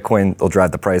bunch of Bitcoin, they'll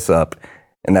drive the price up.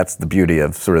 And that's the beauty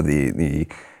of sort of the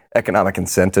economic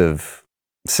incentive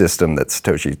system that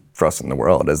Satoshi thrusts in the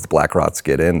world. As the BlackRocks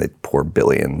get in, they pour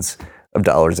billions of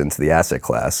dollars into the asset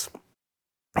class.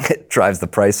 It drives the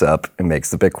price up and makes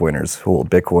the Bitcoiners who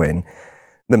hold Bitcoin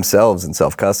themselves in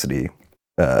self-custody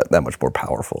that much more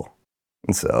powerful.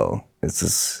 And so it's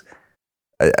just,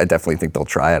 I definitely think they'll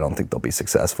try. I don't think they'll be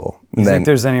successful. You think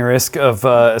there's any risk of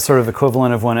sort of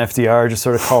equivalent of when FDR just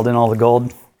sort of called in all the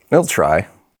gold? They'll try.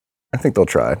 I think they'll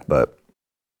try, but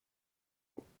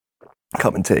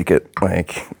come and take it.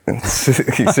 Like,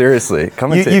 seriously,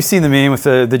 come and take it. You've seen the meme with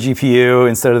the GPU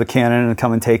instead of the cannon, and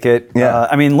come and take it. Yeah.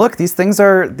 Look, these things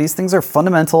are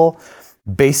fundamental,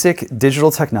 basic digital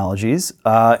technologies,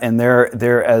 and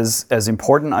they're as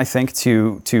important, I think,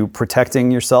 to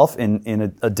protecting yourself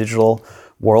in a digital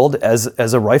world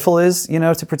as a rifle is,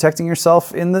 to protecting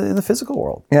yourself in the physical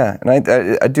world. Yeah, and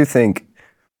I do think,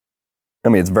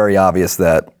 it's very obvious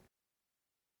that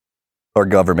our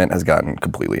government has gotten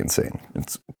completely insane.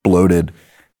 It's bloated.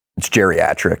 It's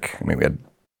geriatric. We had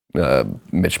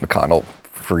Mitch McConnell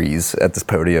freeze at this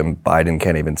podium. Biden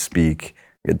can't even speak.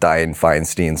 We had Dianne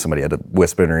Feinstein. Somebody had to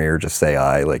whisper in her ear, just say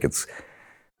 "I." Like, it's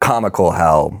comical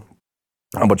how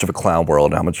much of a clown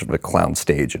world, how much of a clown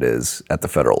stage it is at the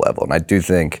federal level. And I do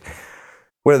think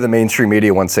whether the mainstream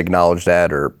media wants to acknowledge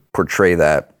that or portray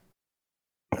that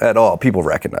at all, people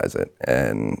recognize it.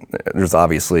 And there's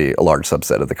obviously a large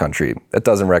subset of the country that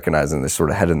doesn't recognize it, and they sort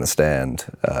of head in the stand,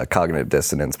 cognitive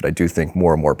dissonance. But I do think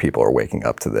more and more people are waking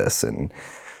up to this. And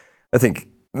I think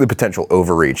the potential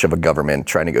overreach of a government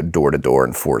trying to go door to door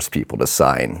and force people to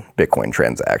sign Bitcoin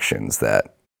transactions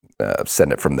that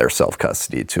send it from their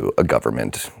self-custody to a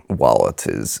government wallet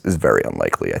is very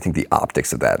unlikely. I think the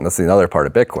optics of that, and that's the other part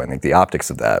of Bitcoin, I think the optics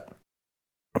of that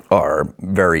are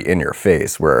very in your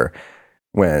face, where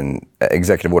when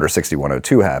Executive Order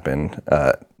 6102 happened,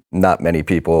 not many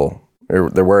people,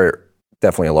 there were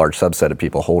definitely a large subset of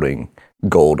people holding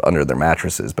gold under their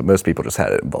mattresses, but most people just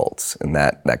had it in vaults. And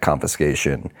that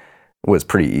confiscation was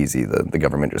pretty easy. The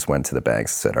government just went to the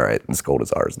banks and said, all right, this gold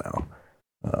is ours now.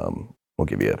 We'll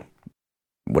give you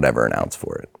whatever an ounce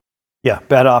for it. Yeah,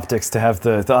 bad optics to have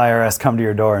the IRS come to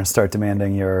your door and start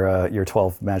demanding your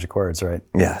 12 magic words, right?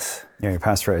 Yes. Yeah, your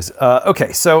passphrase.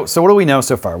 Okay, so what do we know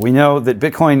so far? We know that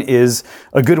Bitcoin is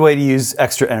a good way to use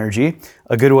extra energy,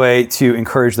 a good way to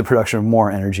encourage the production of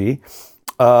more energy.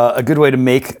 a good way to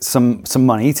make some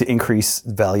money to increase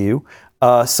value.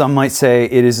 Some might say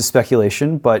it is a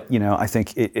speculation, but I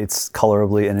think it's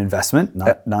colorably an investment,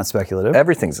 not speculative.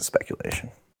 Everything's a speculation.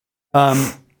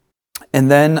 And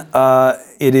then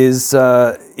it is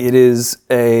a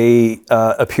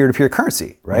peer-to-peer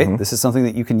currency, right? Mm-hmm. This is something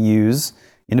that you can use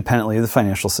independently of the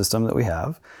financial system that we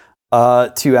have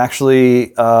to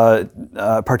actually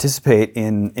participate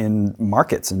in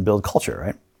markets and build culture,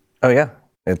 right? Oh yeah,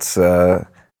 it's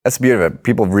that's the beauty of it.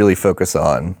 People really focus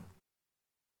on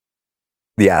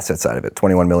the asset side of it.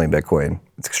 21 million Bitcoin.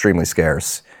 It's extremely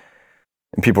scarce.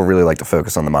 And people really like to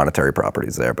focus on the monetary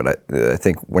properties there. But I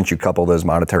think once you couple those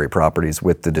monetary properties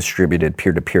with the distributed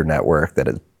peer-to-peer network that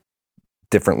is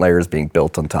different layers being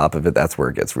built on top of it, that's where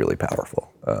it gets really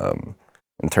powerful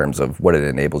in terms of what it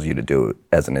enables you to do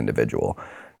as an individual.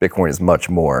 Bitcoin is much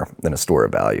more than a store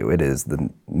of value. It is the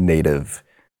native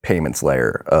payments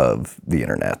layer of the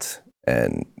internet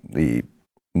and the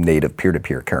native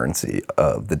peer-to-peer currency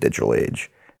of the digital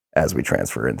age as we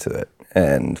transfer into it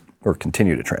or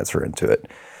continue to transfer into it.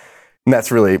 And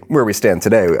that's really where we stand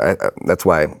today. That's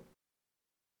why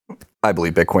I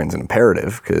believe Bitcoin's an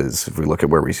imperative, because if we look at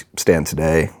where we stand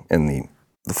today and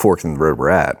the fork in the road we're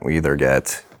at, we either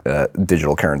get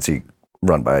digital currency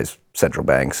run by central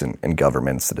banks and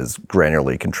governments that is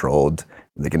granularly controlled.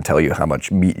 They can tell you how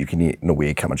much meat you can eat in a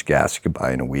week, how much gas you can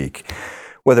buy in a week,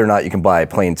 whether or not you can buy a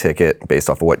plane ticket based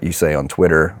off of what you say on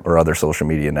Twitter or other social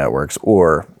media networks,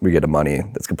 or we get a money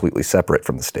that's completely separate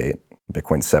from the state.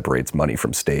 Bitcoin separates money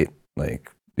from state,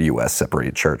 like the US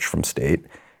separated church from state,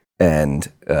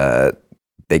 and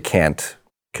they can't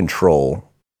control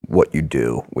what you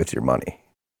do with your money,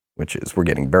 which is, we're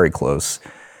getting very close.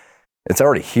 It's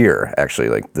already here, actually.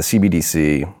 Like the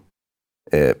CBDC,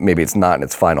 maybe it's not in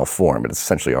its final form, but it's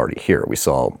essentially already here. We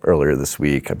saw earlier this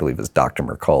week, I believe it was Dr.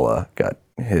 Mercola got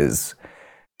his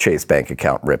Chase bank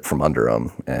account ripped from under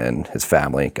him, and his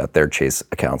family got their Chase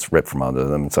accounts ripped from under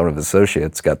them. And some of his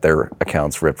associates got their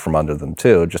accounts ripped from under them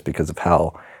too, just because of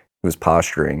how he was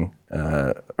posturing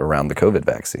around the COVID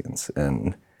vaccines.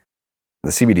 And the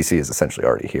CBDC is essentially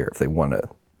already here. If they want to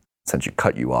essentially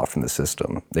cut you off from the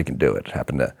system, they can do it. It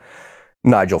happened to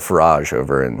Nigel Farage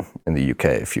over in the UK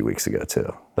a few weeks ago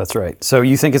too. That's right. So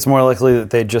you think it's more likely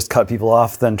that they just cut people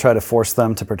off than try to force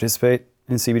them to participate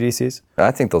in CBDCs?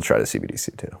 I think they'll try the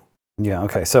CBDC too. Yeah.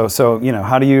 Okay. So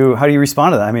how do you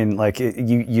respond to that? I mean, like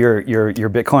your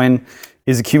Bitcoin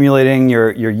is accumulating.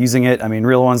 You're using it. I mean,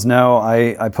 real ones know.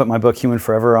 I put my book Human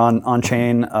Forever on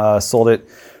chain. Sold it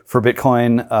for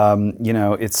Bitcoin.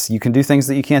 It's you can do things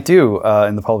that you can't do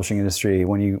in the publishing industry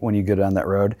when you go down that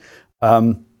road.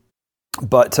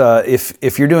 But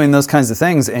if you're doing those kinds of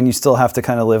things and you still have to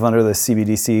kind of live under the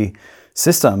CBDC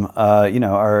system, how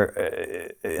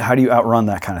do you outrun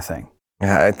that kind of thing?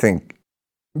 Yeah, I think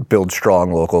build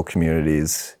strong local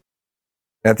communities.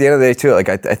 And at the end of the day, too, like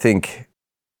I think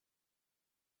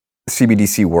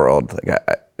CBDC world,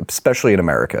 especially in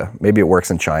America, maybe it works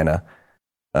in China,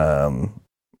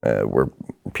 where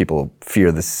people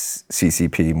fear the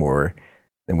CCP more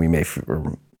than we may.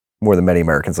 More than many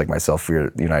Americans like myself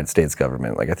fear the United States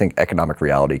government. Like, I think economic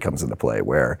reality comes into play,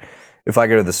 where if I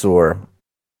go to the store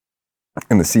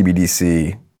and the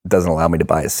CBDC doesn't allow me to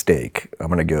buy a steak, I'm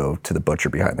going to go to the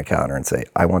butcher behind the counter and say,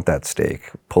 I want that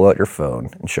steak. Pull out your phone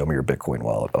and show me your Bitcoin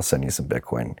wallet. I'll send you some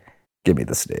Bitcoin. Give me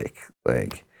the steak.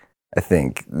 Like, I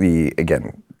think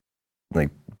Bitcoin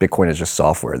is just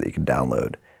software that you can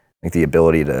download. Like, the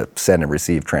ability to send and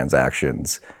receive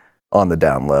transactions on the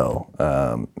down low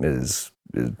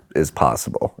is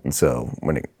possible. And so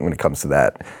when it comes to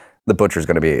that, the butcher is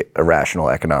going to be a rational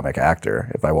economic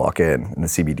actor. If I walk in and the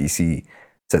CBDC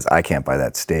says I can't buy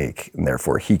that steak and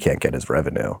therefore he can't get his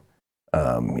revenue,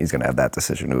 he's going to have that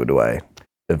decision. Do I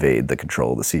evade the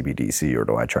control of the CBDC, or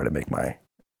do I try to make my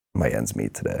ends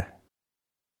meet today?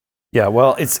 Yeah,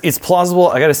 well, it's plausible.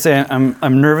 I got to say,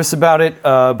 I'm nervous about it,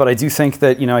 but I do think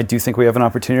that we have an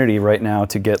opportunity right now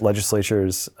to get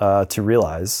legislatures to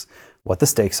realize what the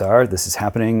stakes are. This is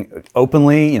happening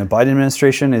openly. Biden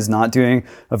administration is not doing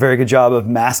a very good job of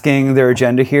masking their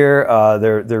agenda here.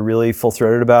 They're really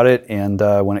full-throated about it. And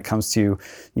when it comes to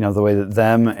the way that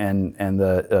them and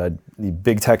the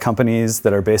big tech companies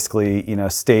that are basically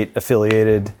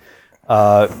state-affiliated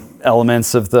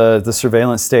elements of the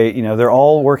surveillance state, they're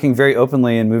all working very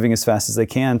openly and moving as fast as they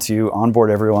can to onboard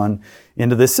everyone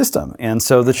into this system. And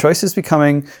so the choice is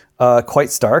becoming quite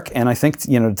stark. And I think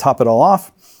to top it all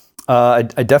off,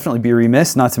 I'd definitely be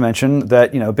remiss not to mention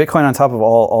that, Bitcoin, on top of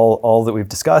all that we've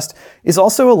discussed, is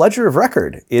also a ledger of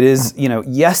record. It is,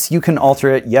 yes, you can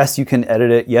alter it. Yes, you can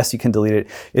edit it. Yes, you can delete it.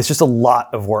 It's just a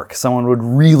lot of work. Someone would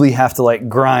really have to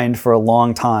grind for a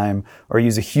long time or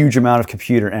use a huge amount of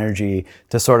computer energy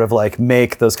to sort of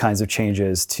make those kinds of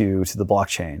changes to the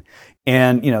blockchain.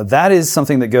 And that is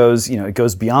something that goes, it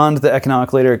goes beyond the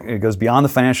economic layer, it goes beyond the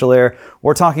financial layer.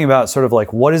 We're talking about sort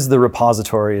of what is the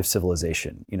repository of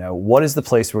civilization? What is the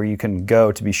place where you can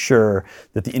go to be sure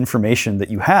that the information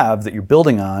that you have, that you're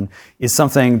building on, is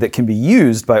something that can be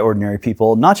used by ordinary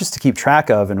people, not just to keep track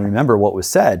of and remember what was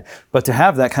said, but to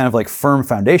have that kind of firm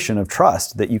foundation of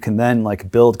trust that you can then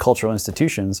build cultural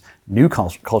institutions, new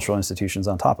cultural institutions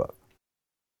on top of.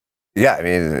 Yeah, I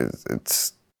mean,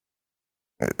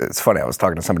 it's funny. I was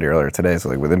talking to somebody earlier today.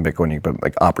 So within Bitcoin, you can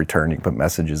put op return, you can put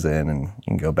messages in, and you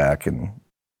can go back and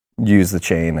use the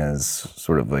chain as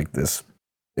sort of this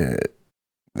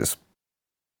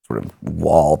sort of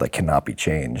wall that cannot be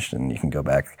changed. And you can go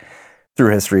back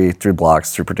through history, through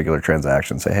blocks, through particular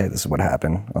transactions, say, hey, this is what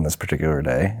happened on this particular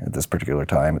day, at this particular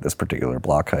time, at this particular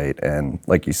block height. And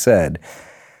like you said,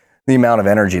 the amount of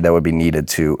energy that would be needed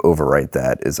to overwrite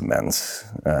that is immense.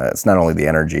 It's not only the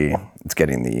energy, it's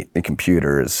getting the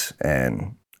computers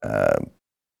and the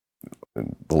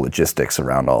logistics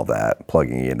around all that,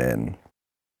 plugging it in.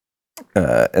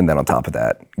 And then on top of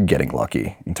that, getting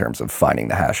lucky in terms of finding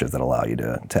the hashes that allow you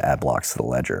to add blocks to the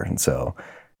ledger. And so,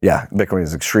 yeah, Bitcoin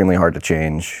is extremely hard to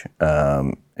change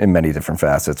in many different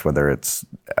facets, whether it's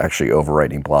actually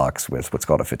overwriting blocks with what's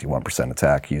called a 51%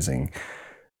 attack using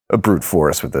a brute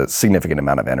force with a significant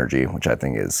amount of energy, which I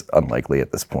think is unlikely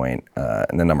at this point.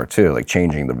 And then number two,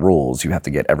 changing the rules, you have to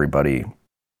get everybody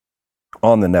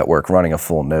on the network running a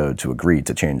full node to agree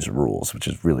to change the rules, which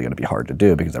is really going to be hard to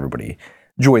do because everybody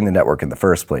joined the network in the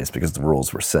first place because the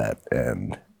rules were set.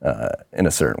 And in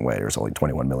a certain way, there's only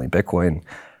 21 million Bitcoin.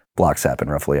 Blocks happen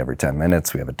roughly every 10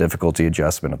 minutes. We have a difficulty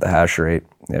adjustment of the hash rate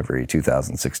every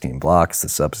 2016 blocks. The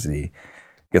subsidy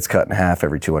gets cut in half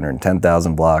every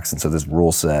 210,000 blocks. And so this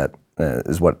rule set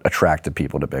is what attracted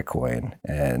people to Bitcoin.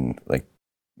 And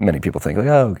many people think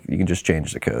oh, you can just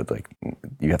change the code.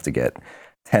 You have to get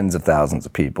tens of thousands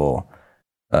of people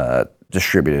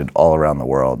distributed all around the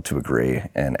world to agree.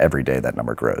 And every day that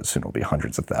number grows. And it'll be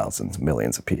hundreds of thousands,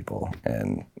 millions of people.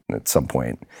 And at some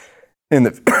point in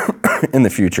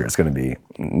the future, it's going to be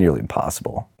nearly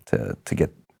impossible to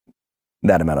get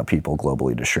that amount of people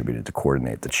globally distributed to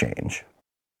coordinate the change.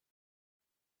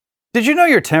 Did you know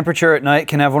your temperature at night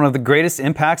can have one of the greatest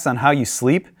impacts on how you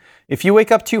sleep? If you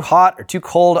wake up too hot or too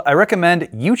cold, I recommend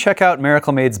you check out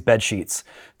Miracle Made's bed sheets.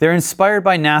 They're inspired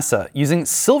by NASA, using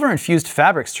silver-infused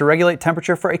fabrics to regulate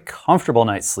temperature for a comfortable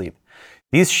night's sleep.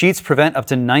 These sheets prevent up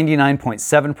to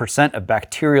 99.7% of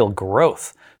bacterial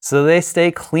growth, so they stay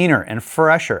cleaner and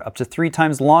fresher up to 3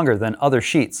 times longer than other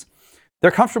sheets. They're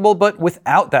comfortable, but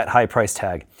without that high price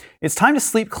tag. It's time to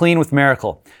sleep clean with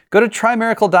Miracle. Go to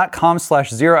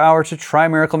trymiracle.com/zerohour to try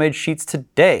Miracle Made sheets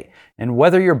today. And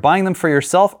whether you're buying them for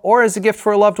yourself or as a gift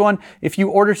for a loved one, if you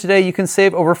order today, you can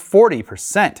save over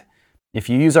 40%. If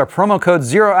you use our promo code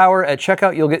ZEROHOUR at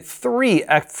checkout, you'll get 3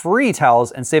 free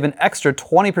towels and save an extra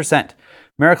 20%.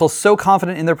 Miracle's so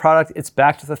confident in their product, it's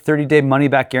backed with a 30-day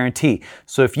money-back guarantee.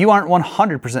 So if you aren't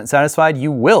 100% satisfied,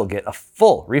 you will get a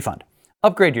full refund.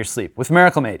 Upgrade your sleep with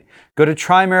Miracle Made. Go to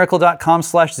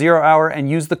trymiracle.com/zerohour and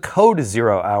use the code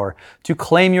ZEROHOUR to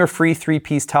claim your free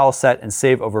 3-piece towel set and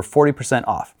save over 40%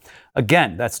 off.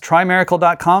 Again, that's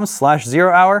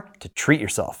trymiracle.com/zerohour to treat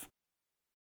yourself.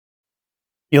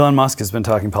 Elon Musk has been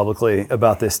talking publicly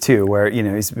about this too, where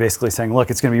he's basically saying, look,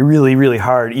 it's going to be really, really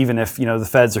hard, even if the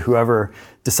feds or whoever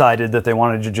decided that they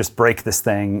wanted to just break this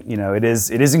thing. It is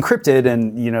encrypted,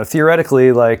 and theoretically,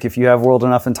 if you have world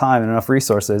enough and time and enough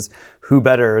resources, who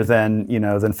better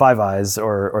than Five Eyes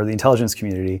or the intelligence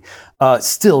community?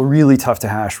 Still really tough to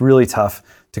hash, really tough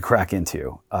to crack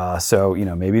into. So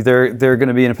maybe they're going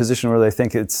to be in a position where they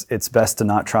think it's best to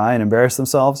not try and embarrass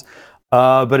themselves.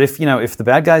 But if the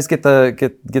bad guys get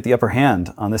the upper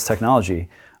hand on this technology,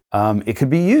 it could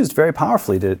be used very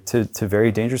powerfully to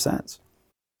very dangerous ends.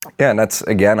 Yeah, and that's,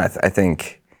 again, I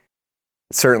think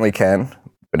it certainly can.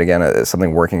 But again,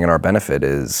 something working in our benefit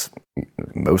is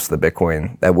most of the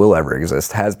Bitcoin that will ever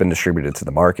exist has been distributed to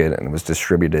the market, and it was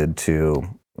distributed to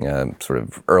sort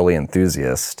of early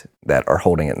enthusiasts that are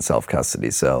holding it in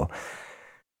self-custody. So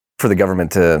for the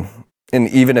government to... And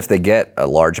even if they get a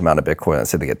large amount of Bitcoin,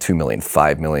 let's say they get 2 million,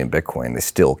 5 million Bitcoin, they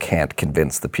still can't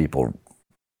convince the people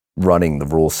running the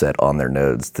rule set on their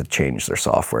nodes to change their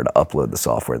software, to upload the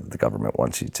software that the government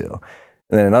wants you to.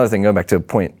 And then another thing, going back to a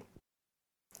point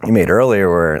you made earlier,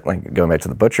 where like going back to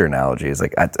the butcher analogy, is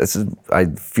like I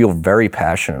feel very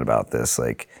passionate about this.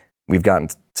 Like we've gotten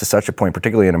to such a point,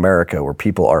 particularly in America, where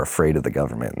people are afraid of the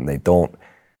government and they don't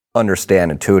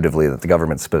understand intuitively that the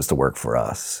government's supposed to work for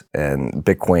us. And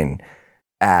Bitcoin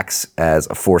acts as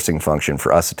a forcing function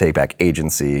for us to take back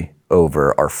agency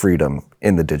over our freedom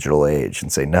in the digital age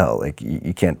and say, no, like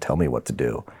you can't tell me what to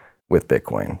do with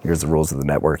Bitcoin. Here's the rules of the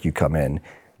network. You come in,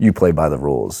 you play by the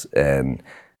rules. And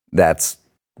that's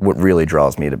what really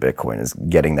draws me to Bitcoin, is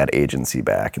getting that agency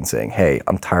back and saying, hey,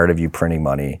 I'm tired of you printing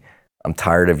money. I'm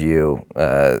tired of you,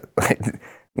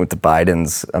 with the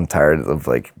Bidens, I'm tired of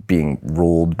like being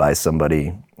ruled by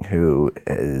somebody who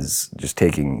is just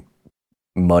taking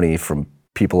money from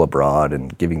people abroad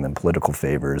and giving them political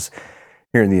favors.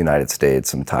 Here in the United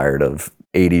States, I'm tired of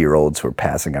 80-year-olds who are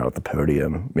passing out at the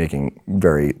podium, making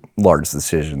very large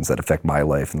decisions that affect my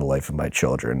life and the life of my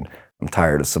children. I'm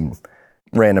tired of some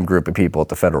random group of people at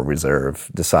the Federal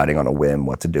Reserve deciding on a whim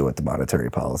what to do with the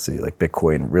monetary policy. Like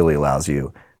Bitcoin really allows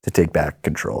you to take back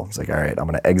control. It's like, all right, I'm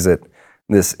going to exit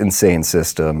this insane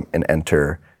system and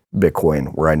enter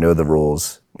Bitcoin where I know the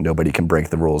rules. Nobody can break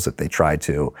the rules if they try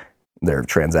to. Their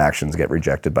transactions get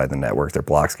rejected by the network. Their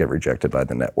blocks get rejected by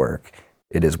the network.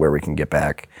 It is where we can get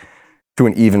back to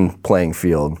an even playing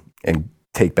field and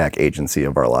take back agency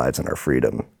of our lives and our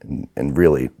freedom, and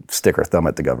really stick our thumb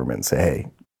at the government and say,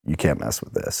 hey, you can't mess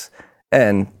with this.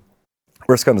 And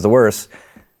worst comes to worst,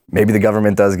 maybe the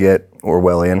government does get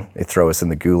Orwellian. They throw us in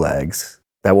the gulags.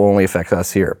 That will only affect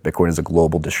us here. Bitcoin is a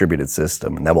global distributed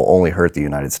system, and that will only hurt the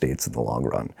United States in the long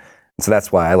run. And so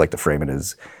that's why I like to frame it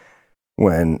as,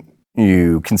 when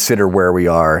you consider where we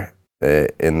are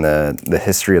in the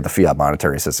history of the fiat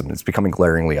monetary system, it's becoming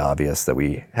glaringly obvious that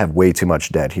we have way too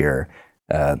much debt here.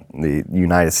 The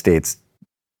United States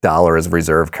dollar as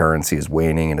reserve currency is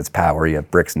waning in its power. You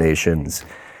have BRICS nations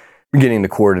beginning to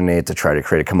coordinate to try to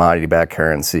create a commodity-backed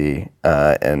currency,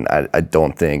 and I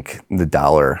don't think the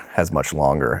dollar has much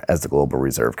longer as the global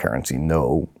reserve currency.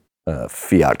 No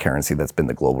fiat currency that's been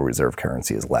the global reserve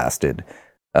currency has lasted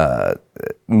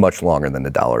much longer than the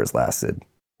dollar has lasted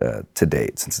to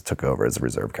date since it took over as a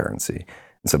reserve currency.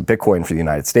 And so Bitcoin for the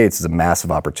United States is a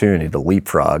massive opportunity to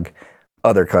leapfrog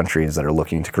other countries that are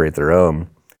looking to create their own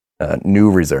new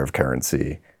reserve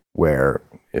currency, where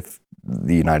if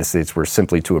the United States were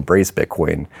simply to embrace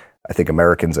Bitcoin, I think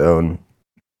Americans own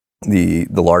the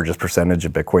largest percentage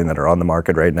of Bitcoin that are on the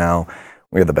market right now.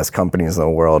 We have the best companies in the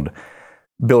world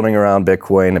building around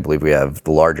Bitcoin. I believe we have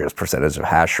the largest percentage of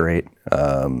hash rate.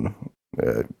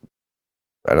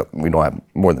 We don't have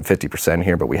more than 50%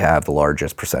 here, but we have the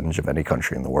largest percentage of any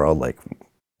country in the world. Like,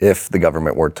 if the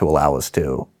government were to allow us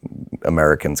to,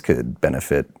 Americans could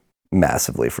benefit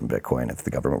massively from Bitcoin if the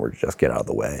government were to just get out of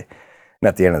the way. And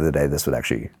at the end of the day, this would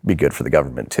actually be good for the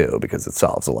government too, because it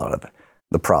solves a lot of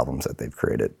the problems that they've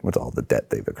created with all the debt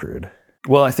they've accrued.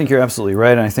 Well, I think you're absolutely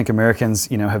right, and I think Americans,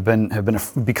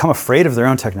 have become afraid of their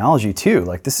own technology too.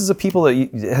 Like, this is a people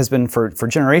that has been for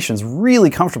generations really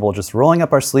comfortable just rolling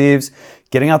up our sleeves,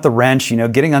 getting out the wrench,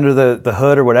 getting under the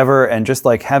hood or whatever, and just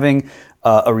like having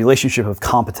a relationship of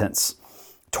competence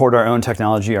toward our own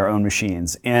technology, our own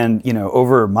machines. And,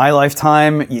 over my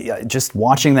lifetime, just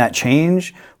watching that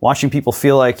change, watching people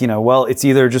feel like, well, it's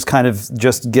either just kind of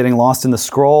just getting lost in the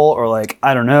scroll, or like,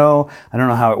 I don't know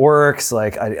how it works.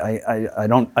 Like, I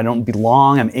don't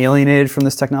belong. I'm alienated from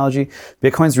this technology.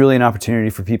 Bitcoin's really an opportunity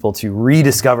for people to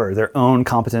rediscover their own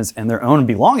competence and their own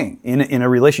belonging in a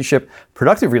relationship,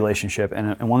 productive relationship,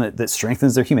 and one that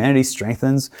strengthens their humanity,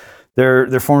 strengthens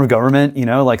their form of government,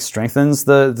 strengthens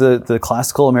the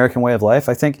classical American way of life.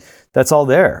 I think that's all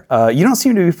there. You don't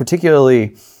seem to be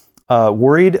particularly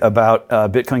worried about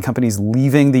Bitcoin companies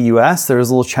leaving the U.S. There was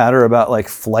a little chatter about like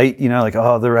flight, the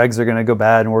regs are going to go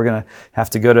bad and we're going to have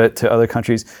to go to other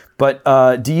countries. But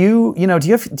do you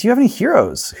have any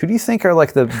heroes? Who do you think are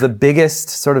like the biggest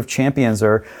sort of champions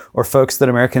or folks that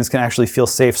Americans can actually feel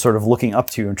safe sort of looking up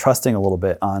to and trusting a little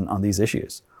bit on these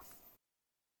issues?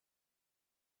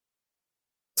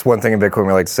 It's one thing in Bitcoin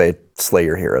we like to say, slay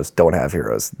your heroes, don't have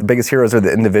heroes. The biggest heroes are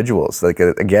the individuals. Like,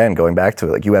 again, going back to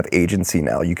it, like, you have agency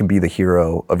now. You can be the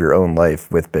hero of your own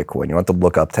life with Bitcoin. You don't have to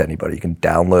look up to anybody. You can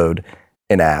download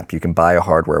an app. You can buy a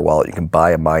hardware wallet. You can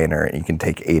buy a miner, and you can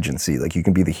take agency. Like, you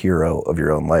can be the hero of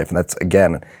your own life. And that's,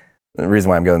 again, the reason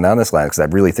why I'm going down this line, because I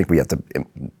really think we have to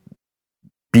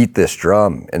beat this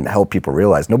drum and help people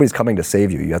realize nobody's coming to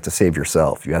save you. You have to save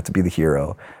yourself. You have to be the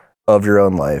hero of your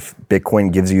own life.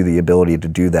 Bitcoin gives you the ability to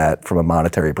do that from a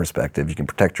monetary perspective. You can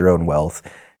protect your own wealth.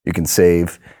 You can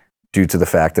save due to the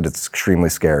fact that it's extremely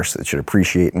scarce. It should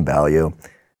appreciate in value.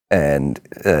 And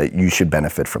you should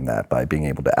benefit from that by being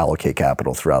able to allocate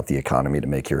capital throughout the economy to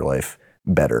make your life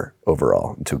better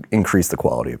overall, to increase the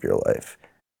quality of your life.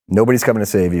 Nobody's coming to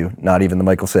save you, not even the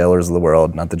Michael Saylors of the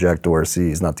world, not the Jack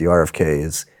Dorseys, not the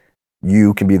RFKs.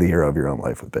 You can be the hero of your own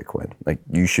life with Bitcoin. Like,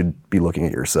 you should be looking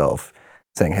at yourself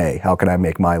saying, hey, how can I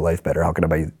make my life better? How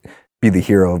can I be the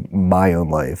hero of my own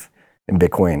life? And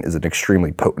Bitcoin is an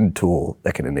extremely potent tool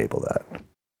that can enable that.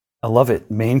 I love it.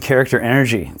 Main character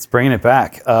energy. It's bringing it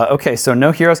back. Okay, so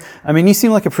no heroes. I mean, you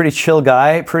seem like a pretty chill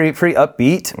guy, pretty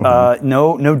upbeat.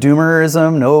 No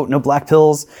doomerism, no black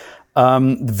pills.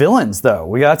 Villains, though.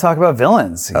 We got to talk about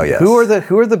villains. Oh, yes.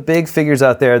 Who are the big figures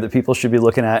out there that people should be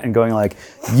looking at and going like,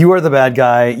 you are the bad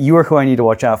guy. You are who I need to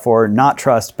watch out for, not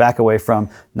trust, back away from,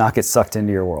 not get sucked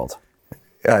into your world.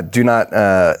 Do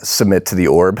not submit to the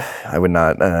orb. I would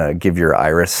not give your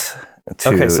iris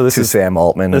to Sam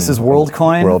Altman. This is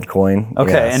WorldCoin? WorldCoin.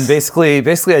 Okay, yes. And basically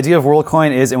the idea of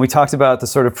WorldCoin is, and we talked about the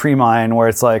sort of pre-mine where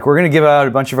it's like, we're going to give out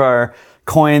a bunch of our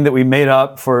coin that we made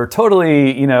up for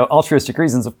totally, altruistic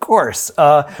reasons, of course.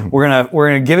 We're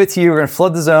gonna give it to you. We're gonna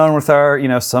flood the zone with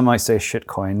our, some might say shit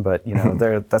coin, but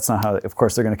that's not how. Of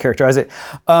course, they're gonna characterize it.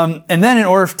 And then in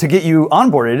order to get you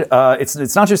onboarded,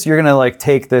 it's not just you're gonna like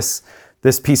take this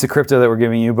piece of crypto that we're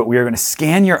giving you, but we are gonna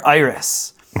scan your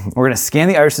iris. We're going to scan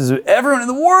the irises of everyone in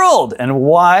the world. And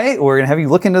why? We're going to have you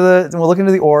look into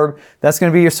the orb. That's going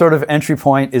to be your sort of entry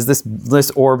point, is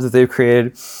this orb that they've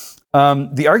created.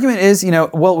 The argument is,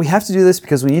 we have to do this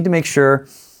because we need to make sure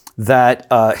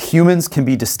that humans can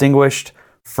be distinguished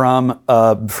from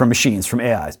machines, from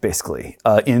AIs, basically,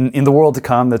 in the world to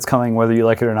come that's coming, whether you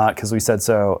like it or not, because we said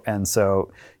so. And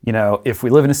so, if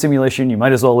we live in a simulation, you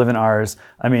might as well live in ours.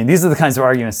 I mean, these are the kinds of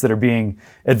arguments that are being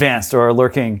advanced or are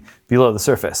lurking below the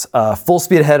surface. Full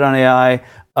speed ahead on AI.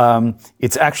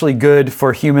 It's actually good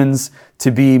for humans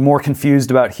to be more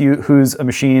confused about who's a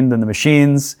machine than the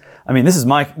machines. I mean, this is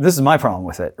my problem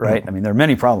with it, right? I mean, there are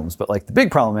many problems, but like the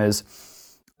big problem is,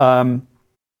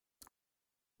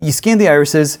 you scan the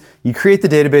irises, you create the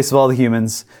database of all the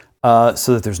humans,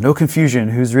 so that there's no confusion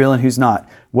who's real and who's not.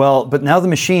 Well, but now the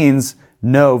machines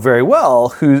know very well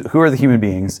who are the human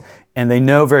beings, and they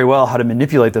know very well how to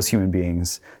manipulate those human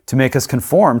beings to make us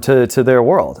conform to their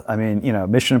world. I mean,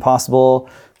 Mission Impossible,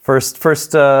 first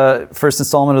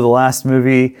installment of the last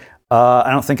movie.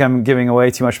 I don't think I'm giving away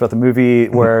too much about the movie,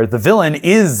 where the villain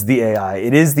is the AI.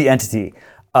 It is the entity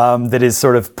that is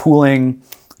sort of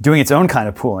doing its own kind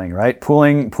of pooling, right?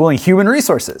 Pooling human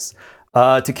resources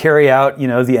to carry out,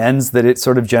 the ends that it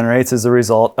sort of generates as a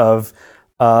result of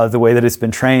the way that it's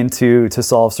been trained to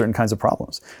solve certain kinds of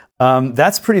problems.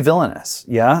 That's pretty villainous,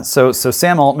 yeah? So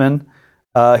Sam Altman,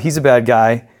 he's a bad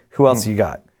guy. Who else you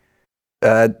got?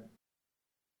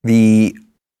 The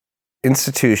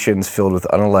institutions filled with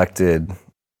unelected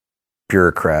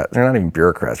bureaucrats, they're not even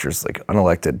bureaucrats, they're just like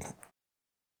unelected,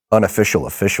 unofficial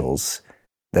officials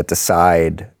that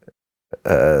decide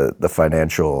the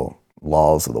financial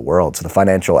laws of the world. So the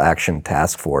Financial Action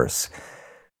Task Force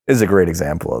is a great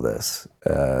example of this.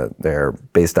 They're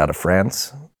based out of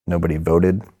France. Nobody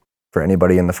voted for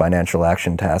anybody in the Financial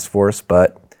Action Task Force,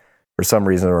 but for some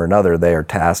reason or another, they are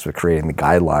tasked with creating the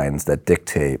guidelines that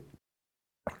dictate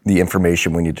the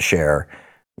information we need to share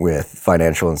with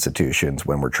financial institutions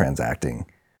when we're transacting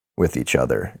with each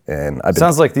other. And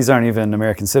sounds like these aren't even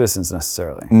American citizens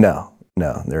necessarily. No,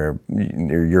 they're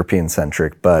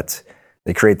European-centric, but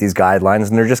they create these guidelines,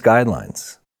 and they're just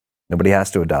guidelines. Nobody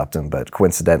has to adopt them, but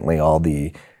coincidentally, all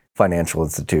the financial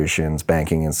institutions,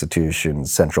 banking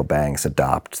institutions, central banks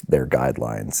adopt their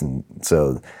guidelines. And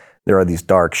so there are these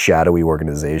dark, shadowy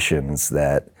organizations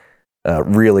that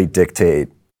really dictate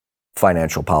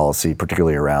financial policy,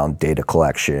 particularly around data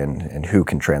collection and who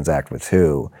can transact with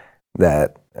who,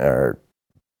 that are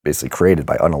basically created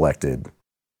by unelected,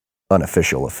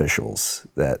 unofficial officials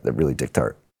that really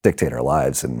dictate our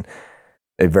lives in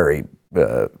a very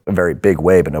big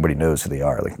way, but nobody knows who they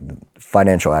are. Like, the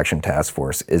Financial Action Task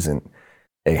Force isn't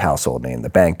a household name. The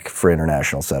Bank for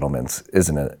International Settlements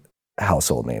isn't a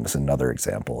household name. It's another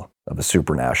example of a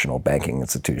supranational banking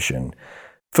institution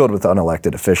filled with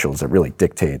unelected officials that really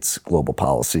dictates global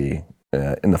policy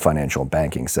in the financial and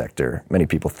banking sector. Many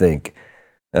people think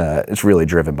it's really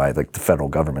driven by like the federal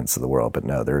governments of the world, but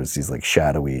no, there's these like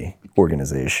shadowy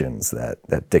organizations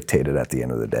that dictate it at the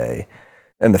end of the day.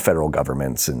 And the federal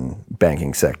governments and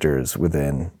banking sectors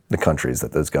within the countries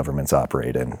that those governments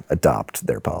operate in adopt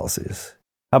their policies.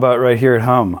 How about right here at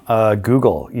home?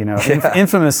 Google,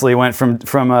 infamously went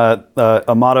from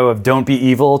a motto of "Don't be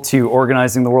evil" to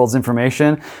organizing the world's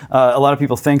information. A lot of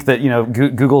people think that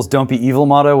Google's "Don't be evil"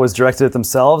 motto was directed at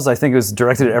themselves. I think it was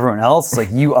directed at everyone else. It's like,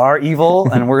 you are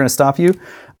evil, and we're going to stop you.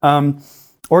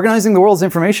 Organizing the world's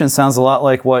information sounds a lot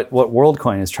like what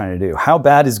WorldCoin is trying to do. How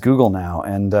bad is Google now,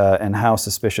 and how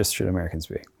suspicious should Americans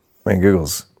be? I mean,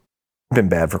 Google's been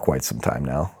bad for quite some time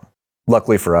now.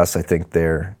 Luckily for us, I think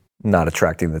they're not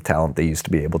attracting the talent they used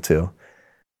to be able to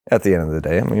at the end of the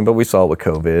day. I mean, but we saw it with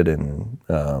COVID and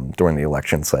during the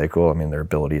election cycle. I mean, their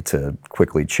ability to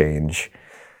quickly change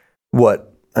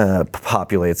what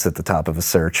populates at the top of a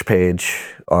search page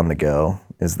on the go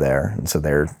is there. And so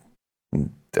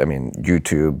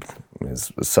YouTube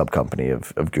is a sub-company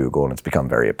of Google, and it's become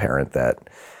very apparent that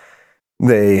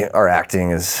they are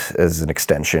acting as an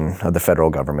extension of the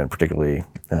federal government, particularly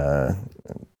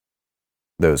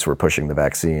those who are pushing the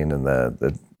vaccine and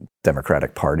the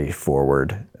Democratic Party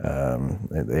forward.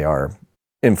 They are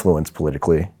influenced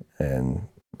politically. And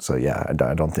so, yeah, I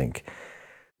don't think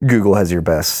Google has your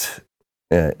best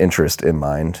interest in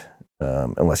mind,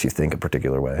 unless you think a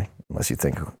particular way, unless you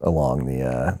think along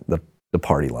the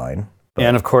party line. But.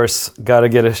 And of course, got to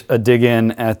get a dig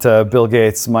in at Bill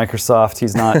Gates, Microsoft.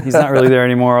 He's not really there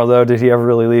anymore. Although, did he ever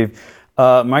really leave?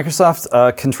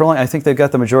 Microsoft controlling. I think they've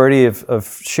got the majority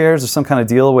of shares or some kind of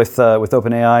deal with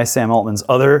OpenAI, Sam Altman's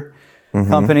other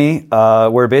company,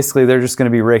 where basically they're just going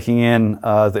to be raking in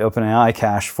the OpenAI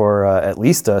cash for at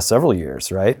least several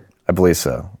years, right? I believe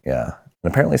so. Yeah.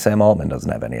 And apparently Sam Altman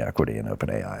doesn't have any equity in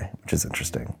OpenAI, which is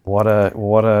interesting. What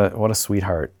a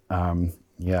sweetheart.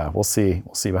 Yeah, we'll see.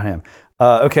 We'll see about him.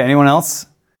 Okay, anyone else?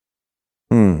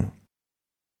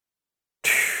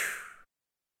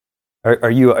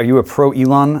 Are you a pro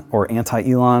Elon or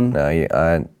anti Elon? No,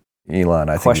 Elon.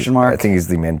 I think he's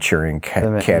the Manchurian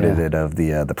candidate of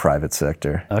the private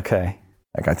sector. Okay.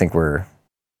 Like, I think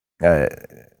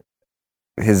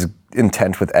his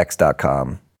intent with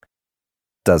X.com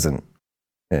doesn't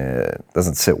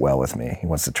sit well with me. He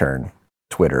wants to turn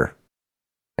Twitter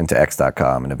into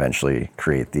X.com and eventually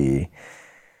create the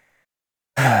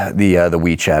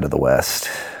WeChat of the West.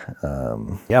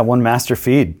 One master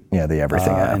feed. Yeah, the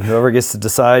everything app. And whoever gets to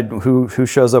decide who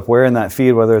shows up where in that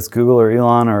feed, whether it's Google or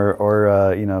Elon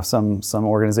or some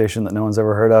organization that no one's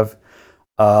ever heard of,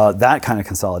 that kind of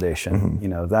consolidation,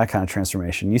 that kind of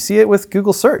transformation. You see it with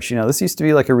Google search. This used to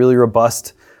be like a really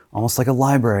robust, almost like a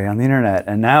library on the internet,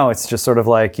 and now it's just sort of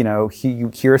like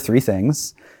here are three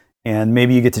things, and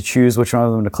maybe you get to choose which one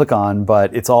of them to click on,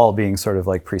 but it's all being sort of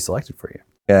like pre-selected for you.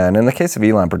 Yeah, and in the case of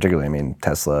Elon particularly, I mean,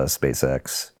 Tesla,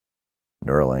 SpaceX,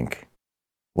 Neuralink, a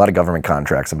lot of government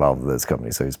contracts involved with those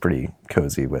companies, so he's pretty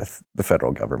cozy with the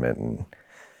federal government, and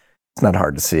it's not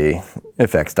hard to see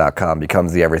if X.com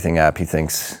becomes the everything app he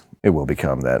thinks it will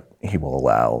become, that he will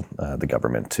allow the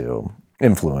government to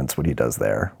influence what he does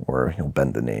there, or he'll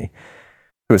bend the knee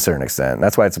to a certain extent. And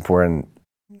that's why it's important,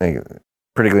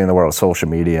 particularly in the world of social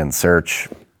media and search.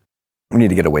 We need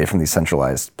to get away from these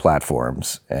centralized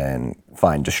platforms and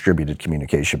find distributed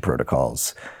communication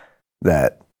protocols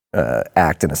that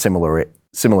act in a similar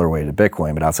way to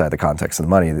Bitcoin, but outside the context of the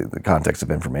money, the context of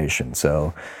information.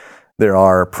 So there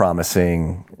are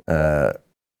promising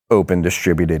open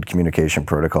distributed communication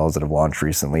protocols that have launched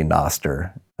recently.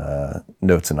 Nostr,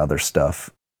 Notes and Other Stuff,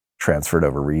 transferred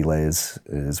over Relays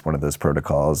is one of those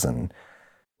protocols, and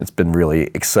it's been really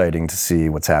exciting to see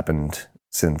what's happened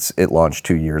since it launched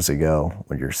 2 years ago.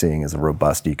 What you're seeing is a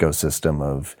robust ecosystem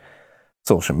of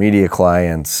social media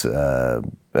clients,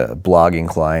 blogging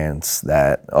clients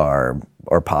that are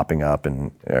popping up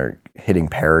and are hitting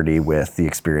parity with the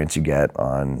experience you get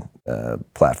on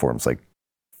platforms like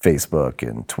Facebook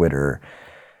and Twitter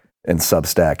and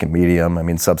Substack and Medium. I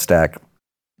mean, Substack,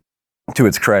 to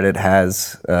its credit,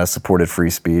 has supported free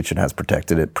speech and has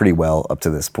protected it pretty well up to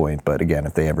this point. But again,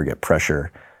 if they ever get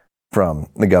pressure from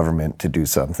the government to do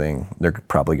something, they're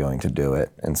probably going to do it.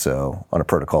 And so on a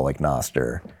protocol like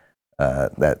Nostr,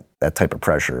 that type of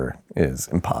pressure is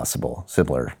impossible,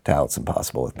 similar to how it's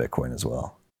impossible with Bitcoin as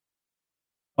well.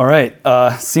 All right.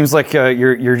 Seems like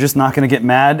you're just not going to get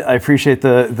mad. I appreciate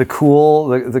the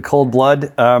cold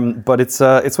blood, but it's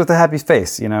with a happy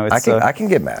face. I can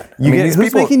get mad.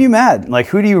 Who's making you mad? Like,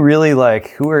 who do you really like?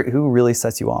 Who really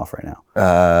sets you off right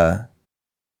now?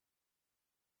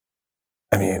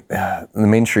 The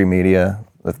mainstream media,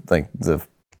 like the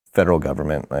federal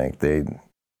government,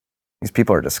 these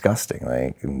people are disgusting.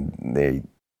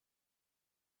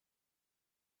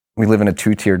 We live in a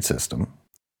two-tiered system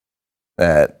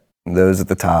that those at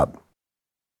the top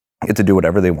get to do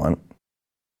whatever they want.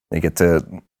 They get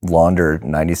to launder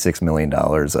 $96 million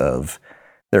of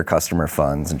their customer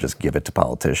funds and just give it to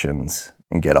politicians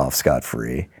and get off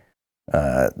scot-free.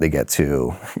 They get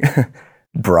to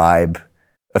bribe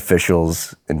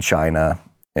officials in China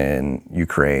and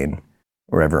Ukraine,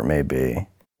 wherever it may be,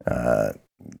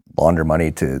 launder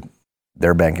money to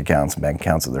their bank accounts and bank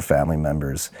accounts of their family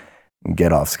members and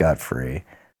get off scot-free.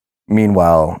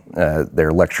 Meanwhile,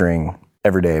 they're lecturing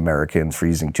everyday Americans for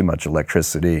using too much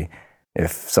electricity.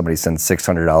 If somebody sends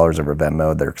 $600 over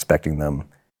Venmo, they're expecting them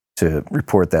to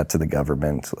report that to the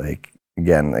government. Like,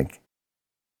 again, like,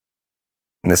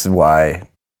 and this is why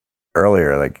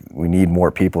earlier, like, we need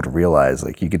more people to realize,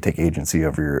 like, you could take agency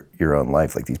over your own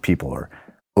life. Like, these people are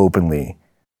openly,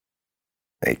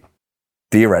 like,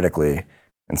 theoretically,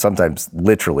 and sometimes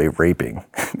literally raping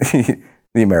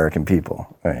the American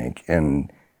people. Like,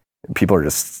 and people are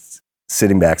just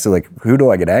sitting back. So, like, who do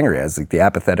I get angry at? It's like the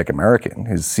apathetic American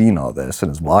who's seen all this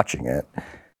and is watching it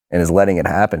and is letting it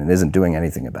happen and isn't doing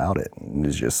anything about it, and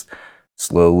is just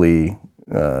slowly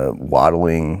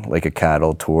waddling like a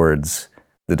cattle towards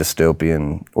the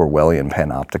dystopian Orwellian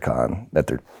panopticon that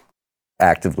they're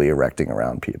actively erecting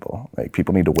around people. Like,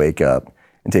 people need to wake up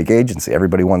and take agency.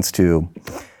 Everybody wants to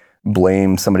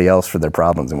blame somebody else for their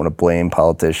problems. They want to blame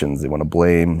politicians. They want to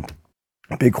blame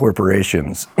big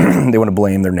corporations. They want to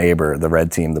blame their neighbor, the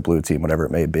red team, the blue team, whatever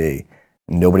it may be.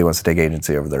 Nobody wants to take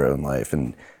agency over their own life.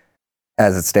 And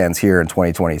as it stands here in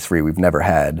 2023, we've never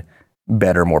had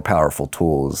better, more powerful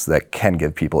tools that can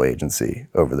give people agency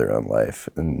over their own life.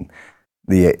 And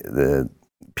the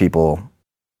people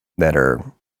that are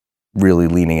really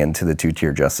leaning into the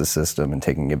two-tier justice system and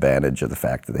taking advantage of the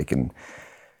fact that they can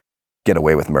get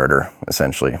away with murder,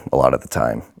 essentially, a lot of the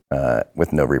time,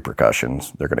 with no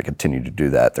repercussions. They're going to continue to do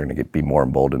that. They're going to be more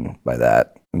emboldened by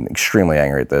that. I'm extremely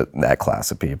angry at that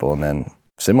class of people. And then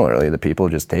similarly, the people who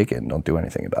just take it and don't do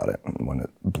anything about it and want to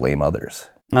blame others.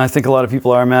 I think a lot of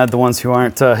people are mad, the ones who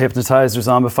aren't hypnotized or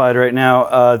zombified right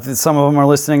now. Some of them are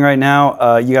listening right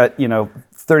now. You got,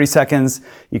 30 seconds.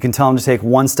 You can tell them to take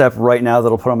one step right now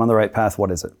that'll put them on the right path.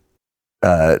 What is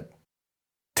it?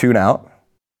 Tune out.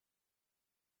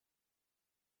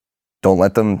 Don't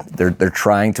let them, they're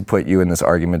trying to put you in this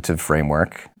argumentative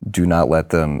framework. Do not let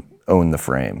them own the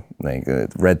frame. Like,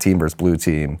 red team versus blue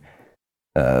team,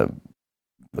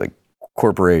 like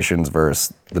corporations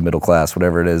versus the middle class,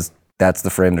 whatever it is. That's the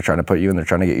frame they're trying to put you in. They're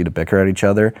trying to get you to bicker at each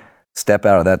other. Step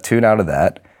out of that, tune out of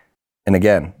that. And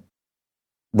again,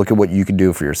 look at what you can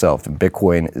do for yourself. And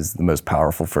Bitcoin is the most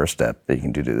powerful first step that you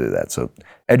can do to do that. So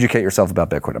educate yourself about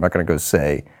Bitcoin. I'm not going to go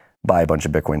say, buy a bunch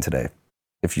of Bitcoin today.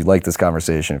 If you like this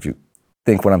conversation, if you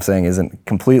think what I'm saying isn't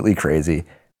completely crazy,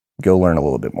 go learn a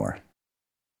little bit more.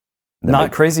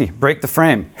 Not crazy. Break the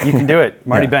frame. You can do it.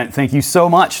 Marty Bent, thank you so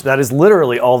much. That is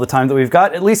literally all the time that we've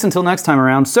got, at least until next time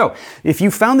around. So if you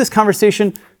found this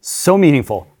conversation so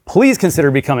meaningful, please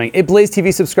consider becoming a Blaze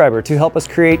TV subscriber to help us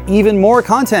create even more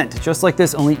content just like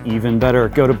this, only even better.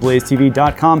 Go to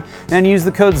blazetv.com and use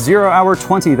the code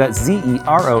ZeroHour20, that's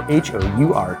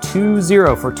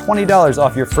ZeroHour20 for $20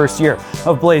 off your first year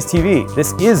of Blaze TV.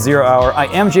 This is Zero Hour. I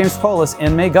am James Paulus,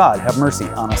 and may God have mercy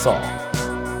on us all.